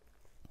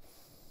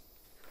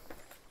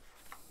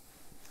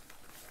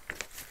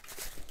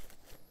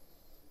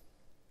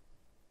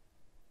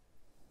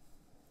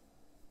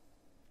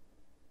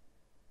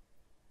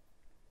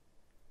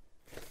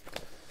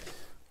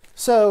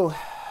 So,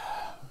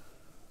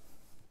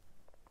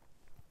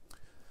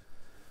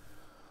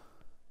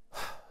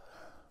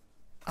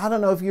 I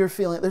don't know if you're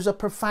feeling it. There's a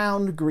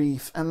profound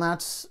grief, and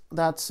that's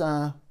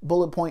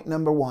bullet point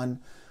number 1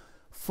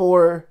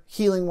 for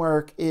healing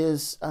work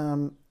is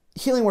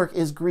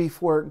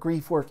grief work.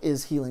 Grief work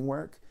is healing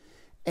work,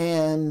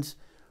 and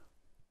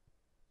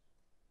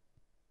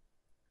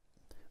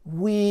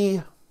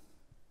we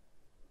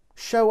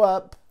show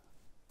up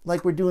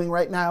like we're doing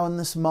right now in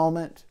this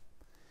moment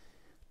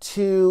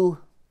to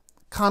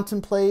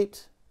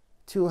contemplate,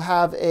 to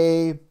have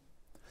a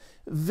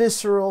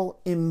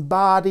visceral,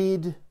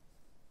 embodied,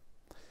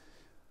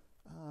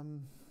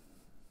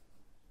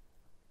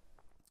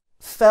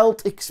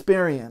 felt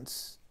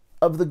experience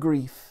of the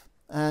grief.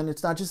 And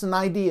it's not just an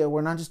idea.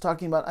 We're not just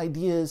talking about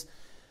ideas.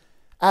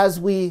 As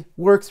we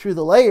work through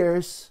the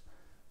layers,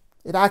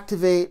 it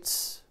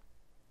activates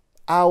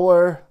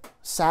our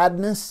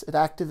sadness, it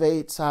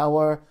activates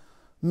our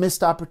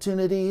missed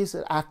opportunities,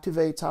 it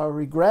activates our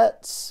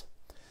regrets.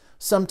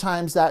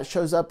 Sometimes that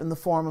shows up in the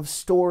form of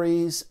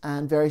stories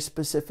and very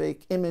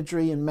specific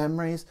imagery and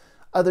memories.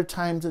 Other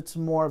times it's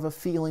more of a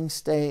feeling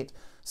state.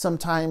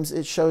 Sometimes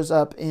it shows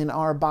up in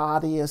our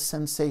body as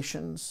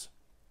sensations.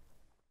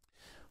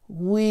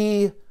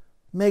 We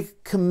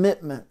make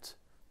commitment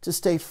to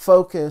stay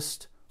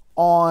focused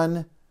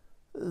on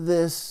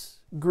this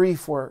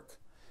grief work.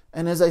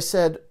 And as I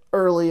said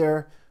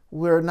earlier,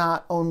 we're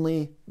not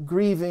only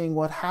grieving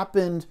what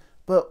happened,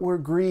 but we're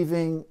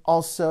grieving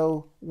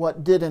also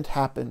what didn't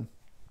happen.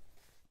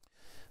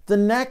 The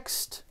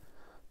next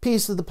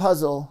piece of the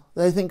puzzle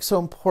that I think is so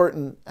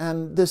important,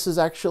 and this is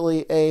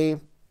actually a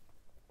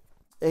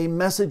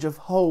message of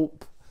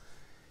hope,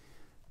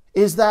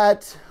 is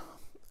that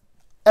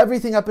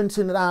everything up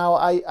until now,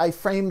 I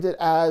framed it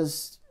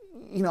as,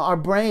 our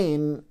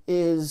brain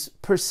is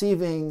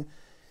perceiving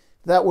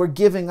that we're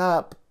giving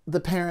up the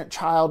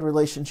parent-child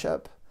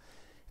relationship.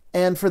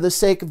 And for the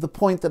sake of the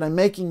point that I'm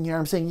making here,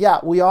 I'm saying, yeah,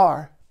 we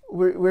are.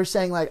 We're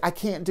saying, like, I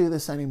can't do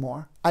this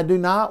anymore. I do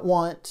not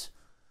want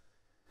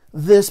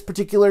this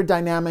particular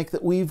dynamic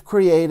that we've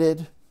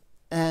created.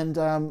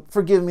 And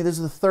forgive me, this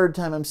is the third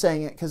time I'm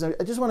saying it, because I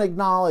just want to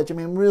acknowledge,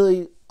 I'm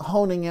really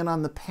honing in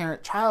on the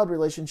parent-child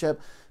relationship,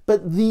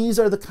 but these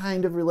are the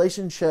kind of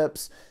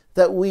relationships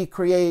that we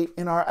create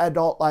in our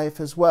adult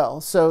life as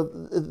well. So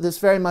this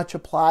very much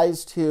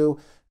applies to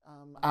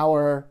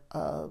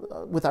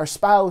with our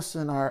spouse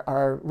and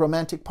our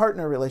romantic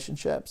partner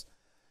relationships.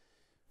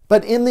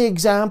 But in the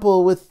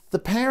example with the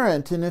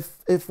parent, and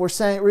if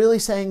we're really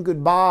saying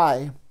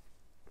goodbye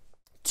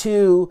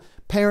to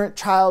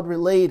parent-child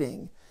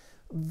relating,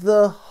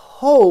 the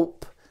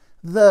hope,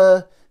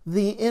 the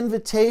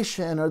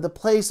invitation, or the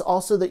place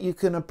also that you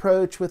can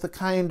approach with a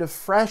kind of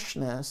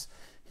freshness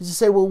is to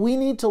say, well, we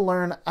need to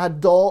learn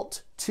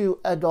adult to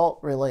adult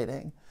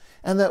relating.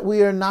 And that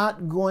we are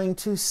not going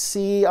to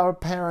see our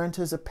parent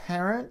as a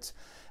parent,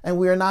 and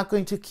we are not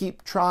going to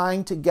keep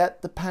trying to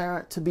get the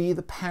parent to be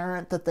the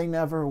parent that they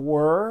never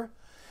were.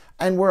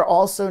 And we're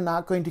also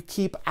not going to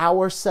keep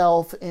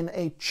ourselves in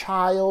a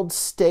child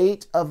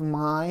state of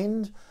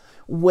mind,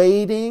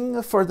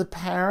 waiting for the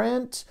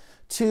parent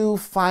to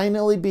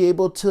finally be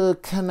able to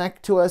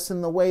connect to us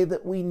in the way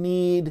that we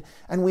need.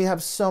 And we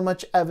have so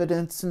much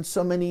evidence and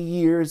so many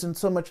years and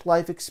so much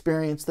life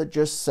experience that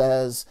just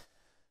says,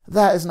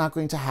 that is not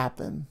going to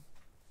happen.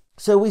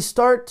 So we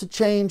start to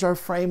change our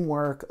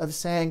framework of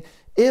saying,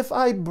 if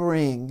I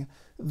bring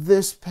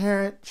this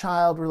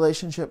parent-child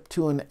relationship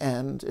to an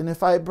end, and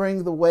if I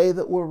bring the way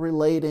that we're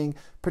relating,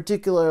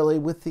 particularly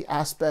with the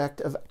aspect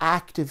of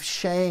active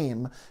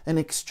shame, an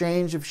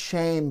exchange of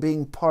shame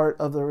being part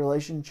of the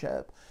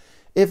relationship,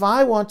 if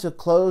I want to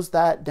close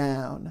that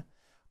down,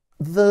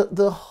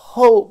 the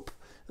hope,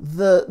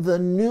 the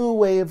new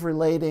way of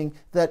relating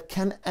that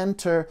can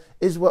enter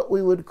is what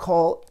we would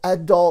call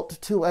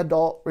adult to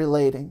adult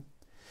relating.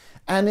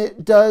 And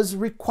it does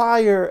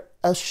require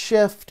a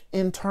shift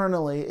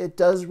internally. It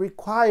does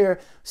require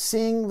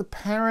seeing the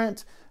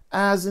parent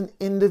as an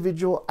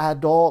individual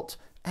adult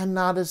and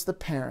not as the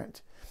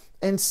parent.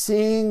 And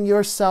seeing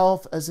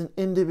yourself as an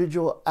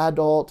individual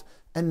adult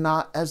and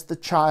not as the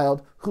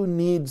child who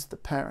needs the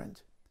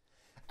parent.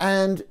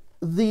 And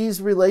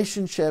these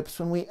relationships,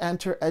 when we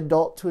enter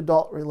adult to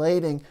adult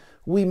relating,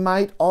 we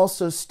might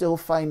also still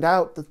find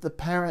out that the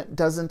parent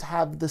doesn't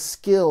have the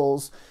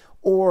skills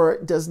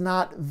or does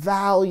not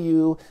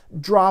value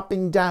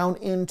dropping down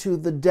into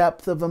the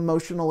depth of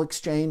emotional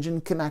exchange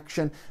and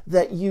connection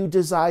that you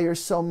desire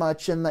so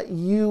much and that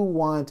you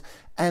want.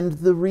 And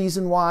the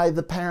reason why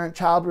the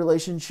parent-child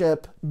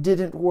relationship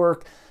didn't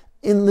work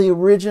in the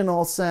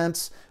original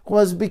sense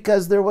was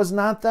because there was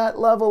not that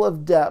level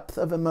of depth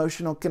of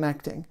emotional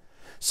connecting.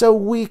 So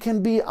we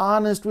can be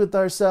honest with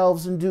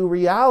ourselves and do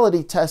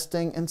reality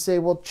testing and say,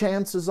 well,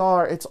 chances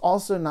are it's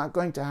also not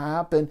going to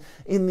happen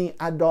in the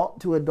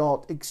adult to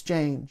adult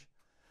exchange.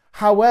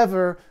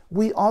 However,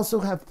 we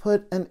also have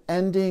put an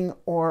ending,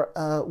 or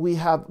we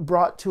have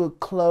brought to a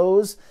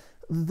close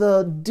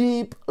the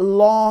deep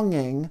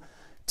longing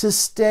to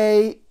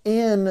stay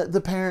in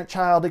the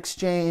parent-child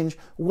exchange,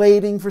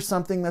 waiting for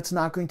something that's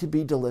not going to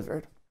be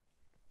delivered.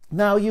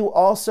 Now, you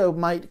also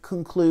might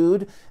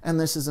conclude, and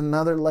this is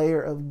another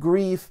layer of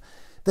grief,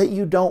 that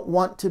you don't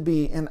want to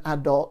be in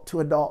adult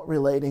to adult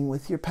relating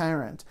with your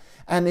parent.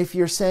 And if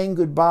you're saying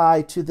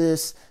goodbye to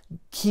this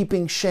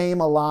keeping shame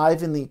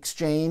alive in the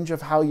exchange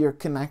of how you're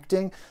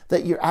connecting,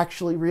 that you're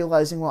actually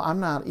realizing, well, I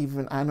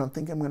don't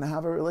think I'm going to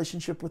have a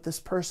relationship with this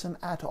person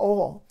at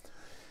all.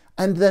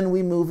 And then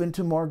we move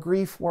into more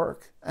grief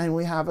work, and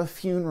we have a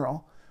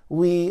funeral.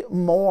 We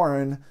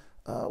mourn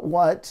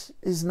what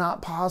is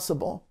not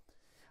possible.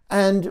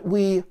 And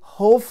we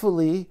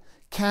hopefully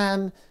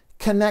can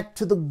connect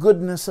to the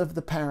goodness of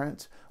the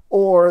parent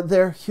or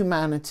their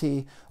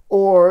humanity,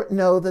 or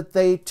know that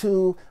they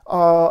too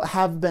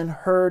have been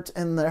hurt,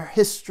 and their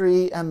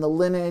history and the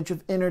lineage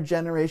of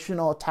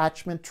intergenerational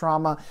attachment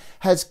trauma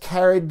has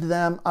carried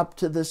them up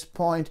to this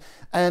point,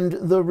 and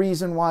the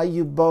reason why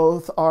you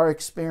both are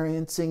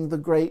experiencing the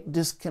great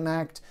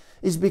disconnect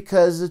is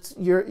because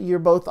you're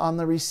both on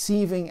the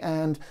receiving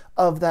end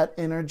of that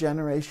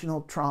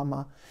intergenerational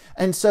trauma.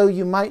 And so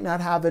you might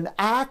not have an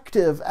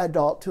active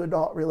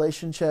adult-to-adult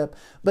relationship,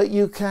 but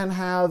you can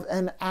have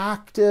an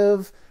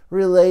active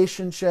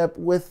relationship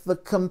with the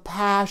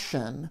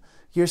compassion.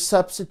 You're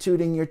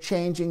substituting, you're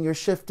changing, you're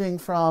shifting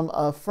from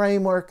a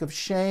framework of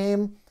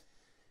shame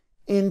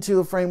into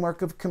a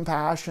framework of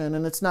compassion.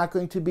 And it's not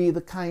going to be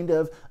the kind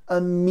of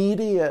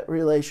immediate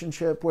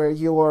relationship where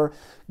you're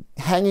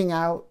hanging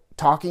out,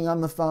 talking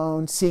on the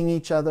phone, seeing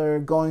each other,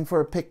 going for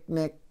a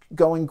picnic,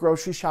 going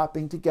grocery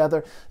shopping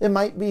together. It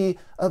might be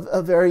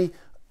a very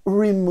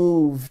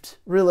removed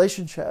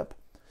relationship.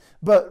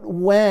 But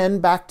when,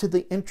 back to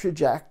the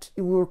introject,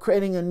 we're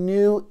creating a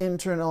new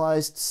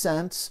internalized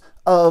sense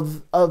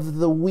of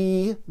the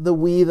we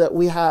that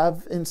we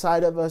have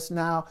inside of us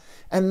now.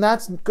 And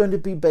that's going to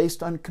be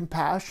based on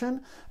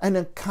compassion and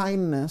a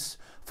kindness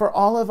for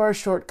all of our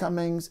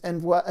shortcomings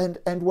and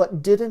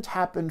what didn't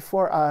happen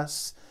for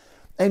us.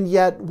 And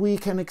yet we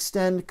can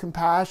extend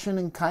compassion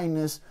and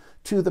kindness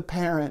to the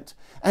parent.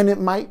 And it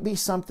might be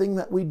something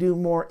that we do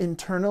more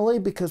internally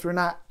because we're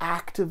not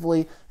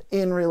actively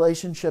in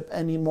relationship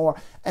anymore.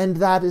 And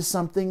that is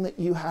something that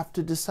you have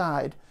to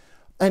decide.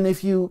 And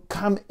if you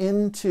come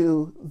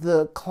into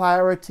the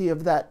clarity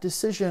of that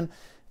decision,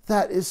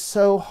 that is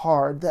so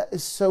hard, that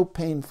is so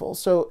painful.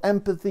 So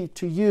empathy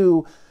to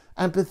you,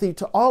 empathy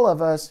to all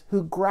of us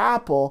who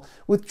grapple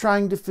with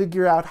trying to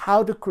figure out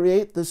how to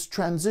create this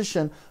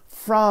transition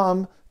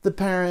from the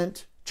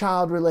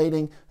parent-child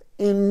relating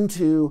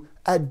into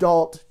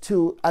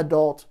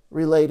adult-to-adult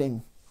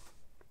relating.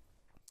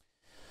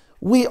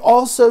 We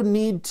also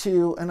need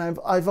to, and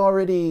I've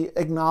already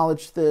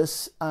acknowledged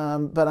this,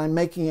 but I'm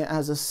making it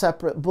as a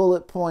separate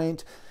bullet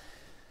point,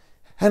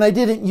 and I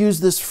didn't use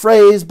this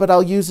phrase, but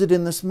I'll use it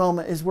in this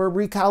moment, is we're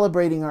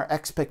recalibrating our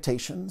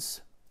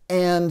expectations,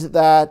 and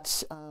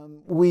that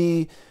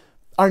we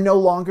are no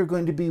longer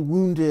going to be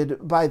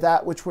wounded by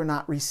that which we're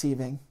not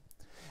receiving.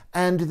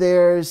 And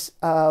there's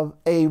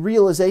a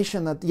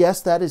realization that,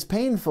 yes, that is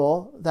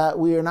painful, that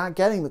we are not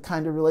getting the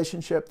kind of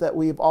relationship that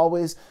we've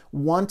always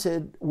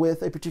wanted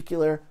with a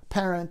particular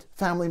parent,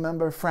 family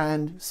member,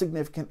 friend,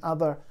 significant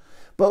other.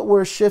 But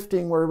we're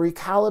shifting, we're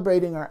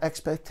recalibrating our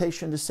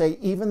expectation to say,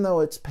 even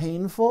though it's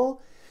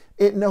painful,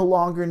 it no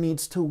longer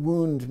needs to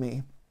wound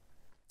me.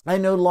 I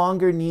no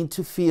longer need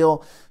to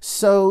feel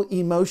so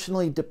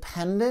emotionally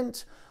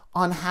dependent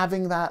on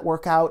having that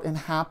work out and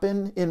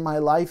happen in my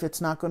life.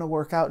 It's not going to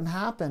work out and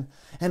happen.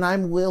 And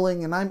I'm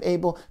willing and I'm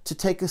able to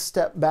take a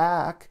step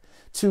back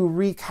to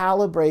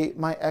recalibrate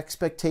my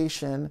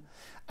expectation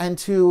and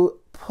to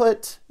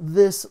put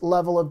this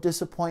level of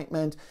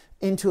disappointment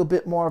into a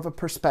bit more of a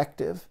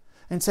perspective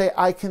and say,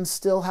 I can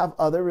still have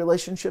other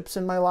relationships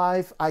in my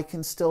life. I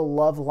can still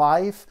love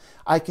life.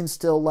 I can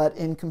still let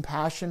in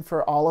compassion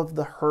for all of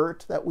the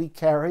hurt that we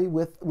carry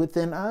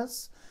within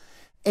us.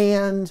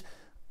 And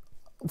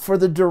for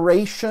the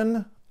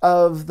duration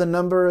of the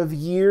number of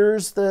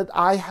years that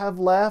I have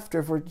left, or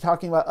if we're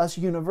talking about us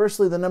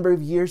universally, the number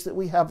of years that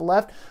we have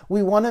left,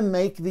 we want to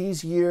make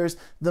these years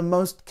the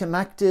most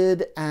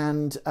connected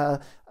and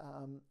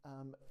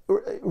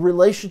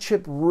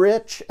relationship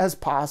rich as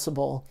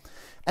possible.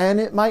 And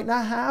it might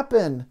not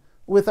happen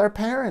with our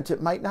parent.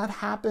 It might not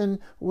happen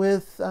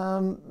with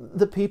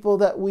the people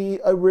that we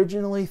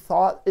originally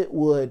thought it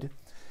would.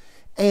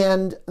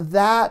 And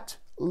that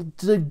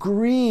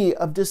degree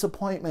of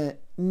disappointment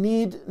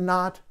need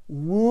not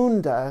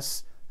wound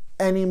us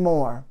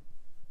anymore.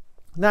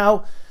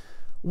 Now,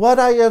 what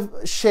I have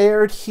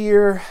shared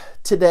here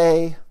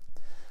today,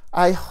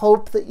 I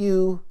hope that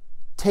you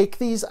take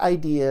these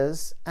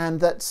ideas and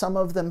that some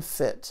of them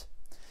fit.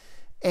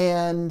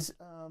 And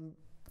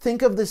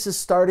think of this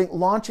as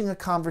launching a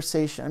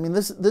conversation. I mean,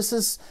 this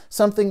is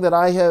something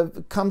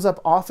that comes up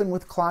often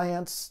with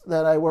clients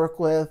that I work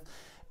with.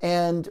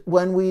 And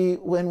when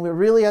we're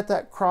really at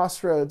that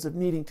crossroads of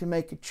needing to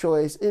make a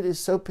choice, it is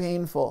so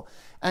painful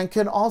and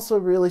can also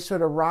really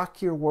sort of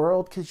rock your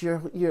world, because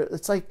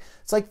it's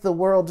like the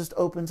world just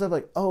opens up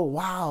like, oh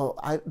wow,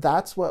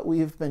 that's what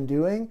we've been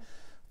doing.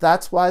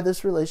 That's why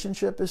this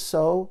relationship is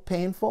so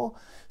painful.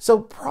 So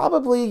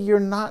probably you're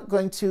not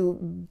going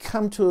to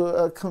come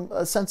to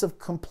a sense of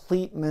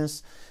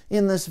completeness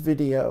in this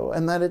video,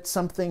 and that it's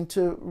something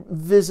to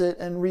visit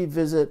and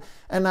revisit.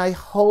 And I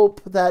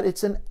hope that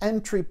it's an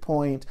entry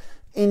point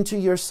into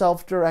your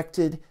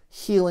self-directed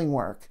healing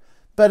work.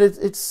 But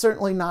it's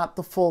certainly not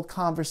the full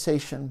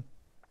conversation.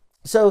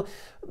 So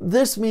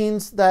this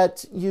means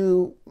that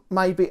you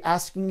might be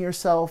asking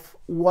yourself,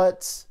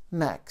 what's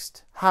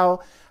next? How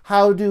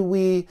do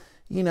we,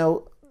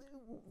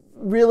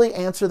 really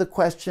answer the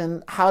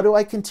question, how do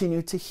I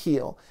continue to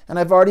heal? And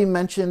I've already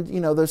mentioned,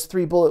 those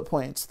 3 bullet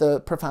points: the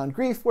profound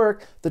grief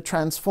work, the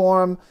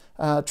transfer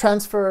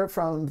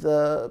from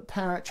the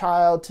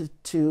parent-child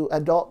to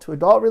adult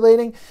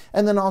relating,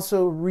 and then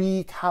also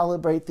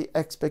recalibrate the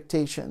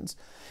expectations.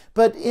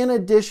 But in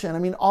addition, I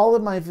mean, all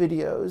of my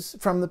videos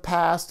from the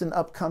past and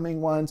upcoming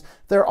ones,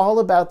 they're all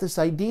about this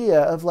idea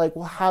of like,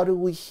 well, how do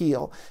we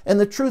heal? And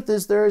the truth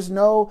is, there is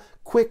no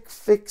quick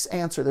fix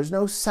answer. There's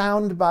no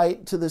sound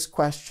bite to this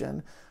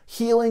question.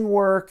 Healing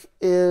work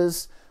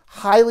is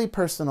highly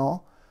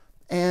personal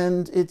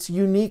and it's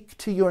unique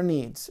to your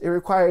needs. It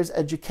requires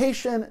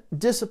education,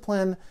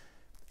 discipline,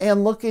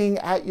 and looking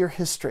at your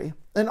history.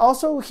 And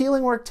also,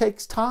 healing work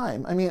takes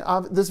time. I mean,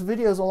 this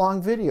video is a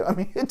long video. I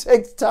mean, it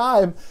takes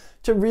time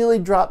to really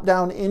drop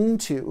down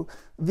into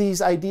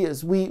these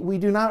ideas. We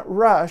do not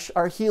rush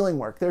our healing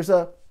work. There's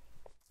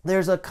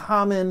a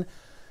common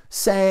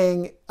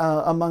saying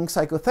among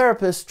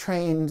psychotherapists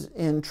trained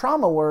in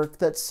trauma work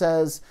that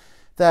says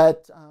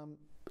that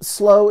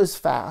slow is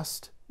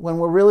fast. When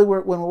we're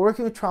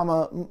working with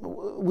trauma,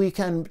 we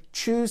can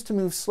choose to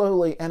move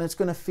slowly, and it's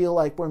going to feel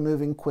like we're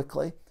moving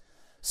quickly.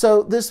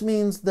 So this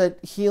means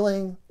that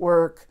healing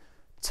work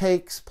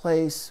takes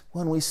place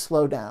when we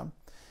slow down.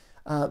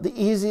 The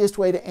easiest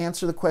way to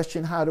answer the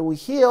question, how do we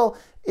heal,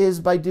 is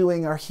by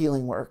doing our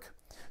healing work.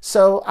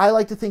 So I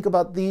like to think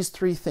about these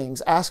 3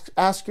 things.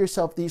 Ask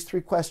yourself these 3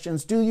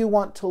 questions. Do you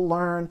want to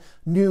learn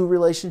new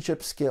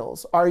relationship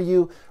skills? Are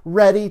you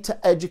ready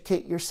to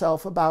educate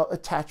yourself about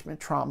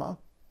attachment trauma?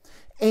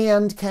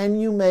 And can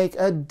you make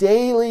a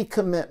daily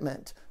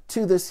commitment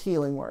to this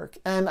healing work?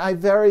 And I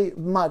very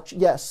much,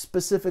 yes,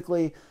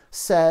 specifically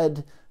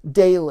said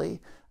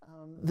daily.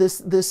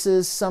 This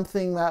is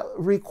something that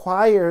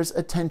requires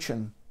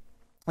attention.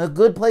 A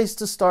good place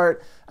to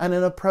start, and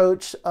an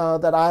approach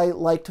that I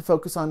like to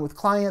focus on with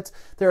clients,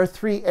 there are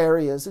 3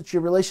 areas. It's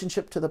your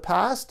relationship to the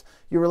past,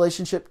 your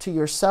relationship to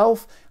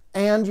yourself,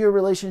 and your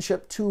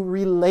relationship to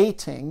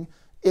relating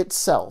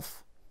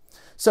itself.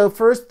 So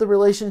first, the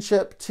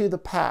relationship to the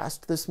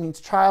past. This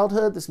means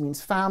childhood, this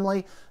means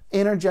family,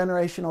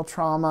 intergenerational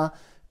trauma,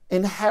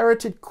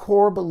 inherited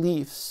core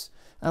beliefs.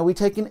 We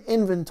take an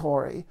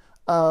inventory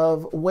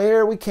of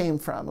where we came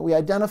from. We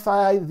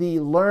identify the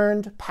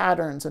learned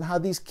patterns and how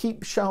these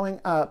keep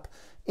showing up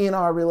in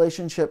our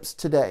relationships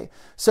today.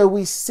 So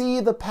we see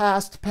the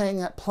past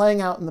playing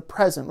out in the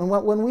present.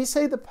 When we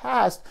say the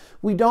past,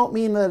 we don't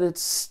mean that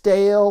it's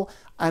stale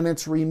and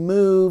it's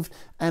removed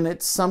and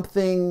it's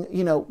something,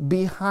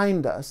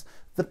 behind us.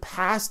 The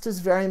past is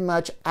very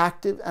much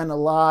active and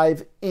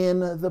alive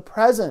in the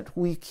present.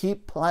 We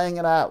keep playing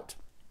it out.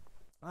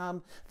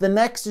 The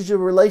next is your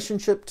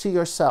relationship to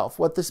yourself.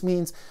 What this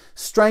means: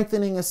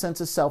 strengthening a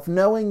sense of self,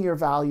 knowing your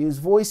values,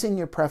 voicing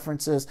your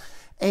preferences,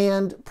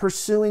 and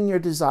pursuing your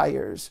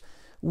desires.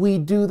 We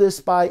do this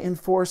by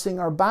enforcing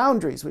our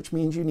boundaries, which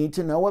means you need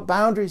to know what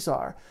boundaries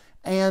are.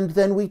 And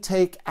then we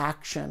take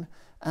action.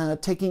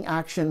 Taking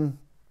action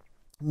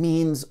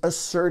means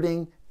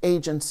asserting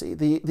agency.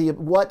 The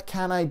what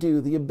can I do,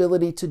 the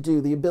ability to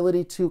do, the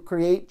ability to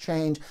create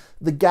change.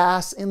 The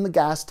gas in the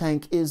gas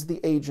tank is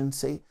the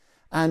agency.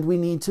 And we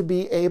need to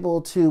be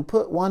able to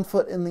put one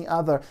foot in the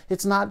other.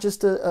 It's not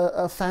just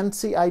a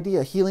fancy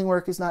idea. Healing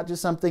work is not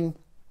just something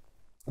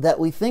that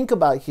we think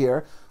about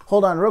here.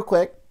 Hold on real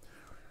quick.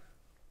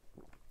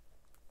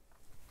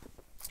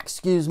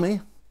 Excuse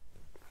me.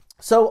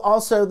 So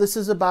also, this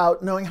is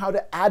about knowing how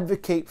to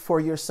advocate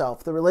for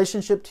yourself. The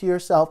relationship to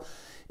yourself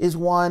is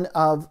one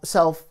of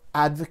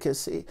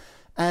self-advocacy.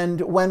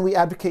 And when we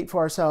advocate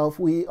for ourselves,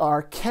 we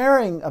are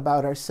caring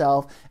about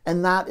ourselves,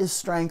 and that is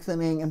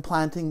strengthening and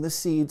planting the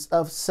seeds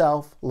of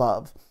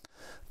self-love.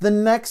 The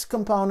next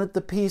component,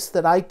 the piece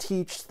that I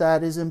teach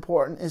that is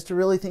important, is to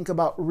really think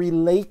about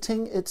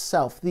relating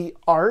itself, the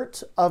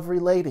art of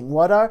relating.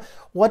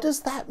 What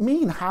does that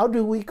mean? How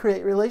do we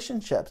create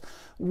relationships?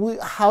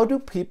 How do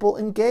people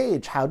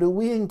engage? How do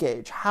we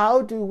engage?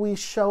 How do we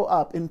show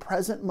up in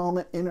present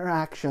moment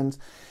interactions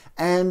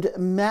and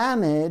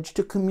manage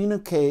to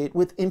communicate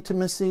with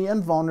intimacy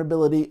and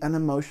vulnerability and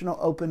emotional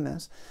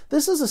openness?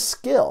 This is a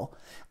skill,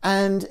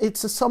 and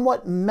it's a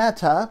somewhat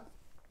meta,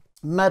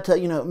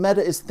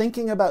 meta is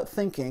thinking about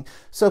thinking.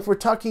 So if we're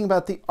talking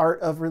about the art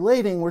of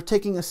relating, we're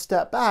taking a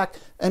step back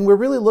and we're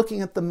really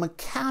looking at the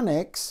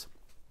mechanics.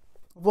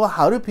 Well,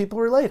 how do people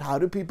relate? How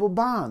do people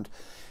bond?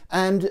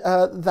 And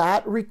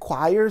that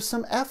requires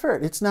some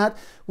effort.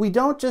 We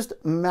don't just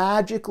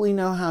magically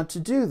know how to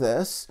do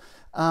this.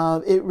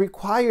 It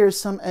requires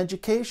some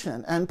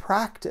education and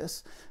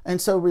practice. And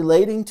so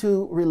relating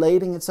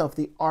itself,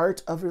 the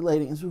art of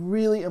relating, is a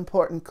really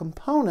important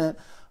component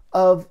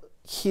of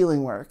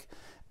healing work.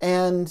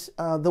 And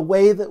the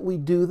way that we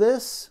do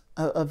this,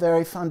 a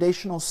very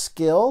foundational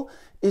skill,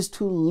 is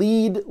to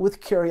lead with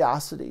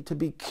curiosity, to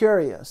be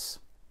curious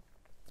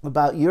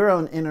about your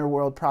own inner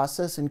world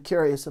process and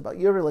curious about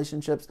your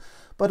relationships,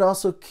 but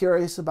also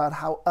curious about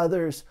how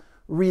others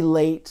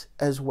relate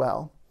as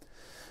well.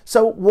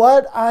 So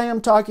what I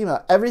am talking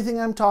about, everything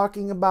I'm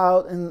talking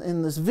about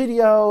in this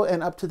video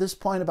and up to this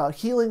point about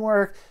healing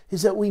work,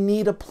 is that we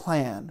need a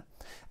plan.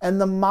 And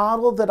the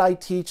model that I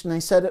teach, and I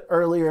said it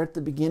earlier at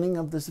the beginning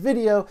of this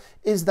video,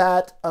 is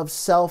that of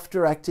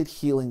self-directed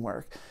healing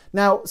work.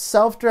 Now,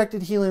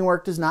 self-directed healing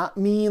work does not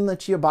mean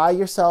that you're by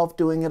yourself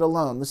doing it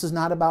alone. This is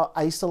not about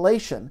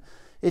isolation.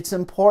 It's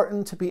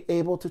important to be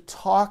able to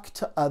talk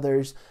to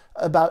others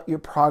about your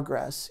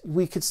progress.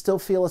 We could still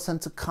feel a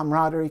sense of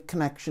camaraderie,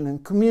 connection,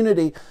 and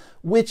community,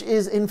 which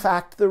is in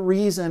fact the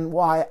reason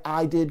why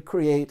I did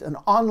create an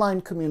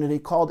online community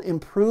called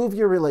Improve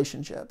Your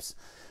Relationships.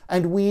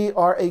 And we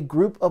are a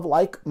group of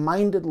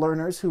like-minded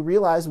learners who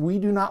realize we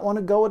do not want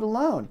to go it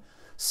alone.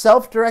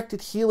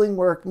 Self-directed healing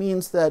work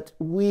means that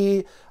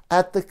we,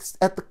 at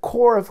the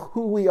core of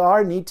who we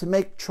are, need to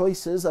make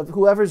choices of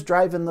whoever's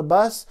driving the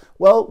bus.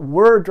 Well,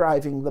 we're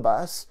driving the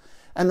bus.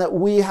 And that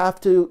we have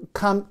to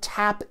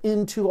tap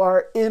into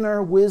our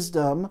inner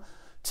wisdom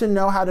to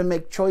know how to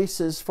make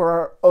choices for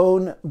our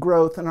own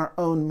growth and our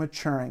own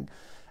maturing.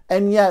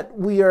 And yet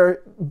we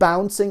are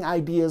bouncing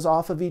ideas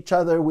off of each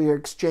other. We are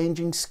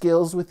exchanging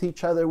skills with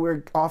each other.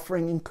 We're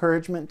offering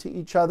encouragement to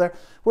each other.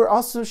 We're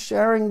also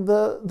sharing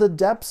the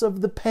depths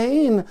of the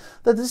pain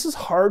that this is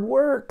hard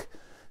work.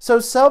 So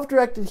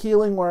self-directed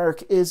healing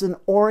work is an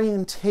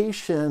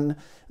orientation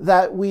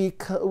that we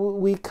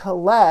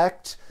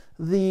collect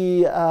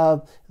the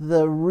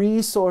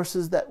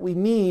resources that we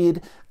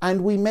need,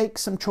 and we make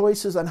some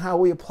choices on how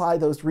we apply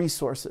those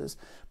resources.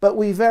 But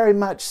we very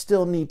much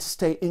still need to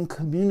stay in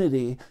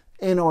community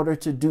in order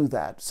to do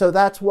that. So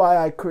that's why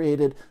I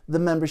created the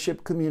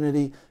membership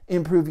community,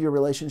 Improve Your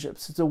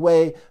Relationships. It's a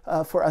way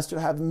for us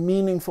to have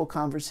meaningful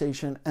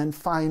conversation and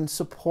find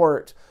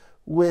support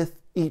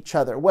with each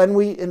other. When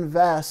we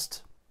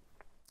invest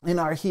in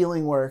our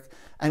healing work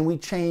and we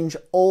change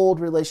old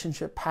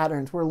relationship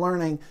patterns, we're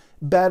learning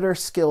better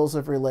skills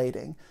of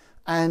relating.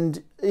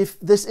 And if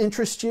this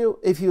interests you,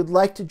 if you'd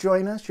like to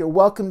join us, you're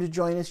welcome to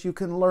join us. You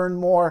can learn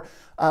more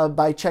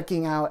by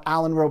checking out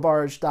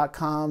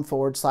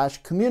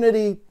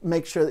alanrobarge.com/community.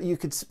 Make sure that you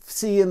could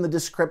see in the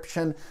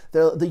description,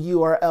 the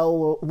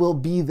URL will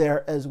be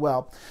there as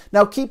well.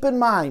 Now keep in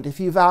mind, if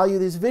you value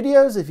these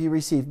videos, if you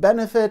receive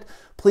benefit,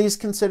 please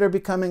consider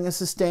becoming a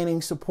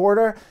sustaining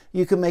supporter.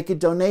 You can make a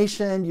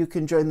donation, you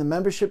can join the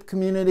membership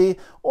community,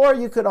 or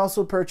you could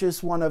also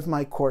purchase one of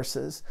my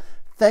courses.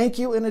 Thank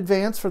you in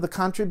advance for the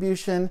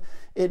contribution.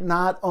 It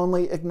not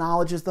only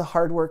acknowledges the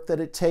hard work that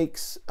it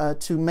takes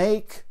to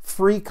make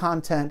free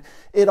content,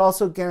 it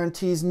also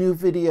guarantees new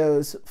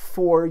videos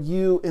for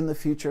you in the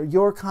future.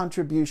 Your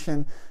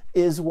contribution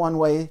is one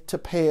way to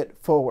pay it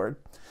forward.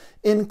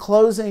 In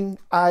closing,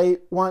 I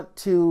want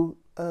to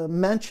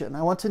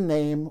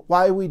name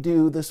why we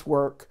do this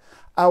work.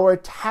 Our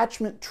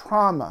attachment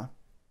trauma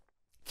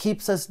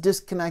keeps us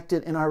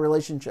disconnected in our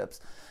relationships.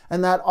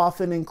 And that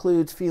often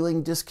includes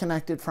feeling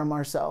disconnected from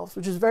ourselves,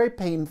 which is very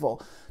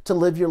painful to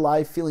live your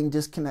life feeling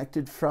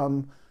disconnected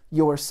from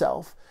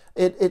yourself.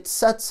 It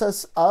sets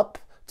us up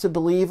to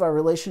believe our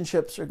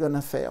relationships are going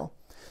to fail.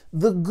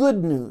 The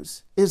good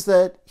news is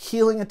that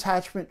healing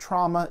attachment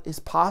trauma is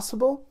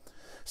possible.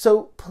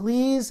 So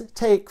please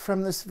take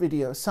from this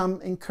video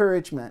some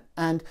encouragement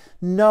and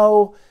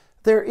know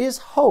there is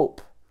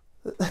hope.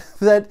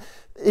 That,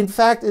 in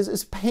fact,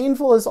 as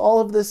painful as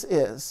all of this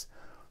is,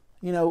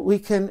 you know,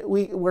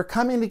 we're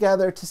coming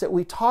together to say,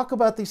 we talk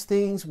about these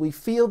things, we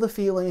feel the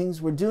feelings,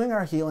 we're doing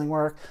our healing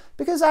work,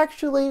 because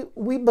actually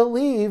we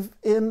believe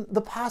in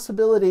the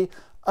possibility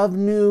of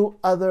new,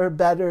 other,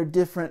 better,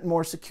 different,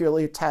 more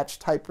securely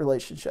attached type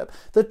relationship.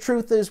 The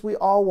truth is we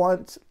all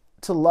want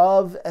to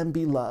love and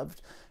be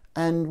loved,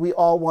 and we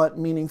all want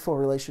meaningful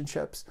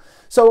relationships.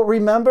 So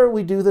remember,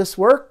 we do this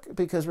work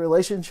because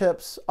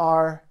relationships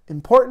are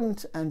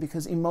important and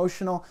because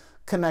emotional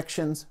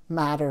connections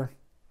matter.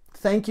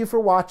 Thank you for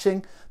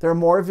watching. There are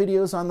more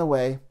videos on the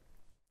way.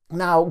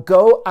 Now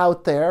go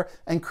out there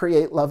and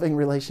create loving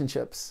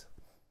relationships.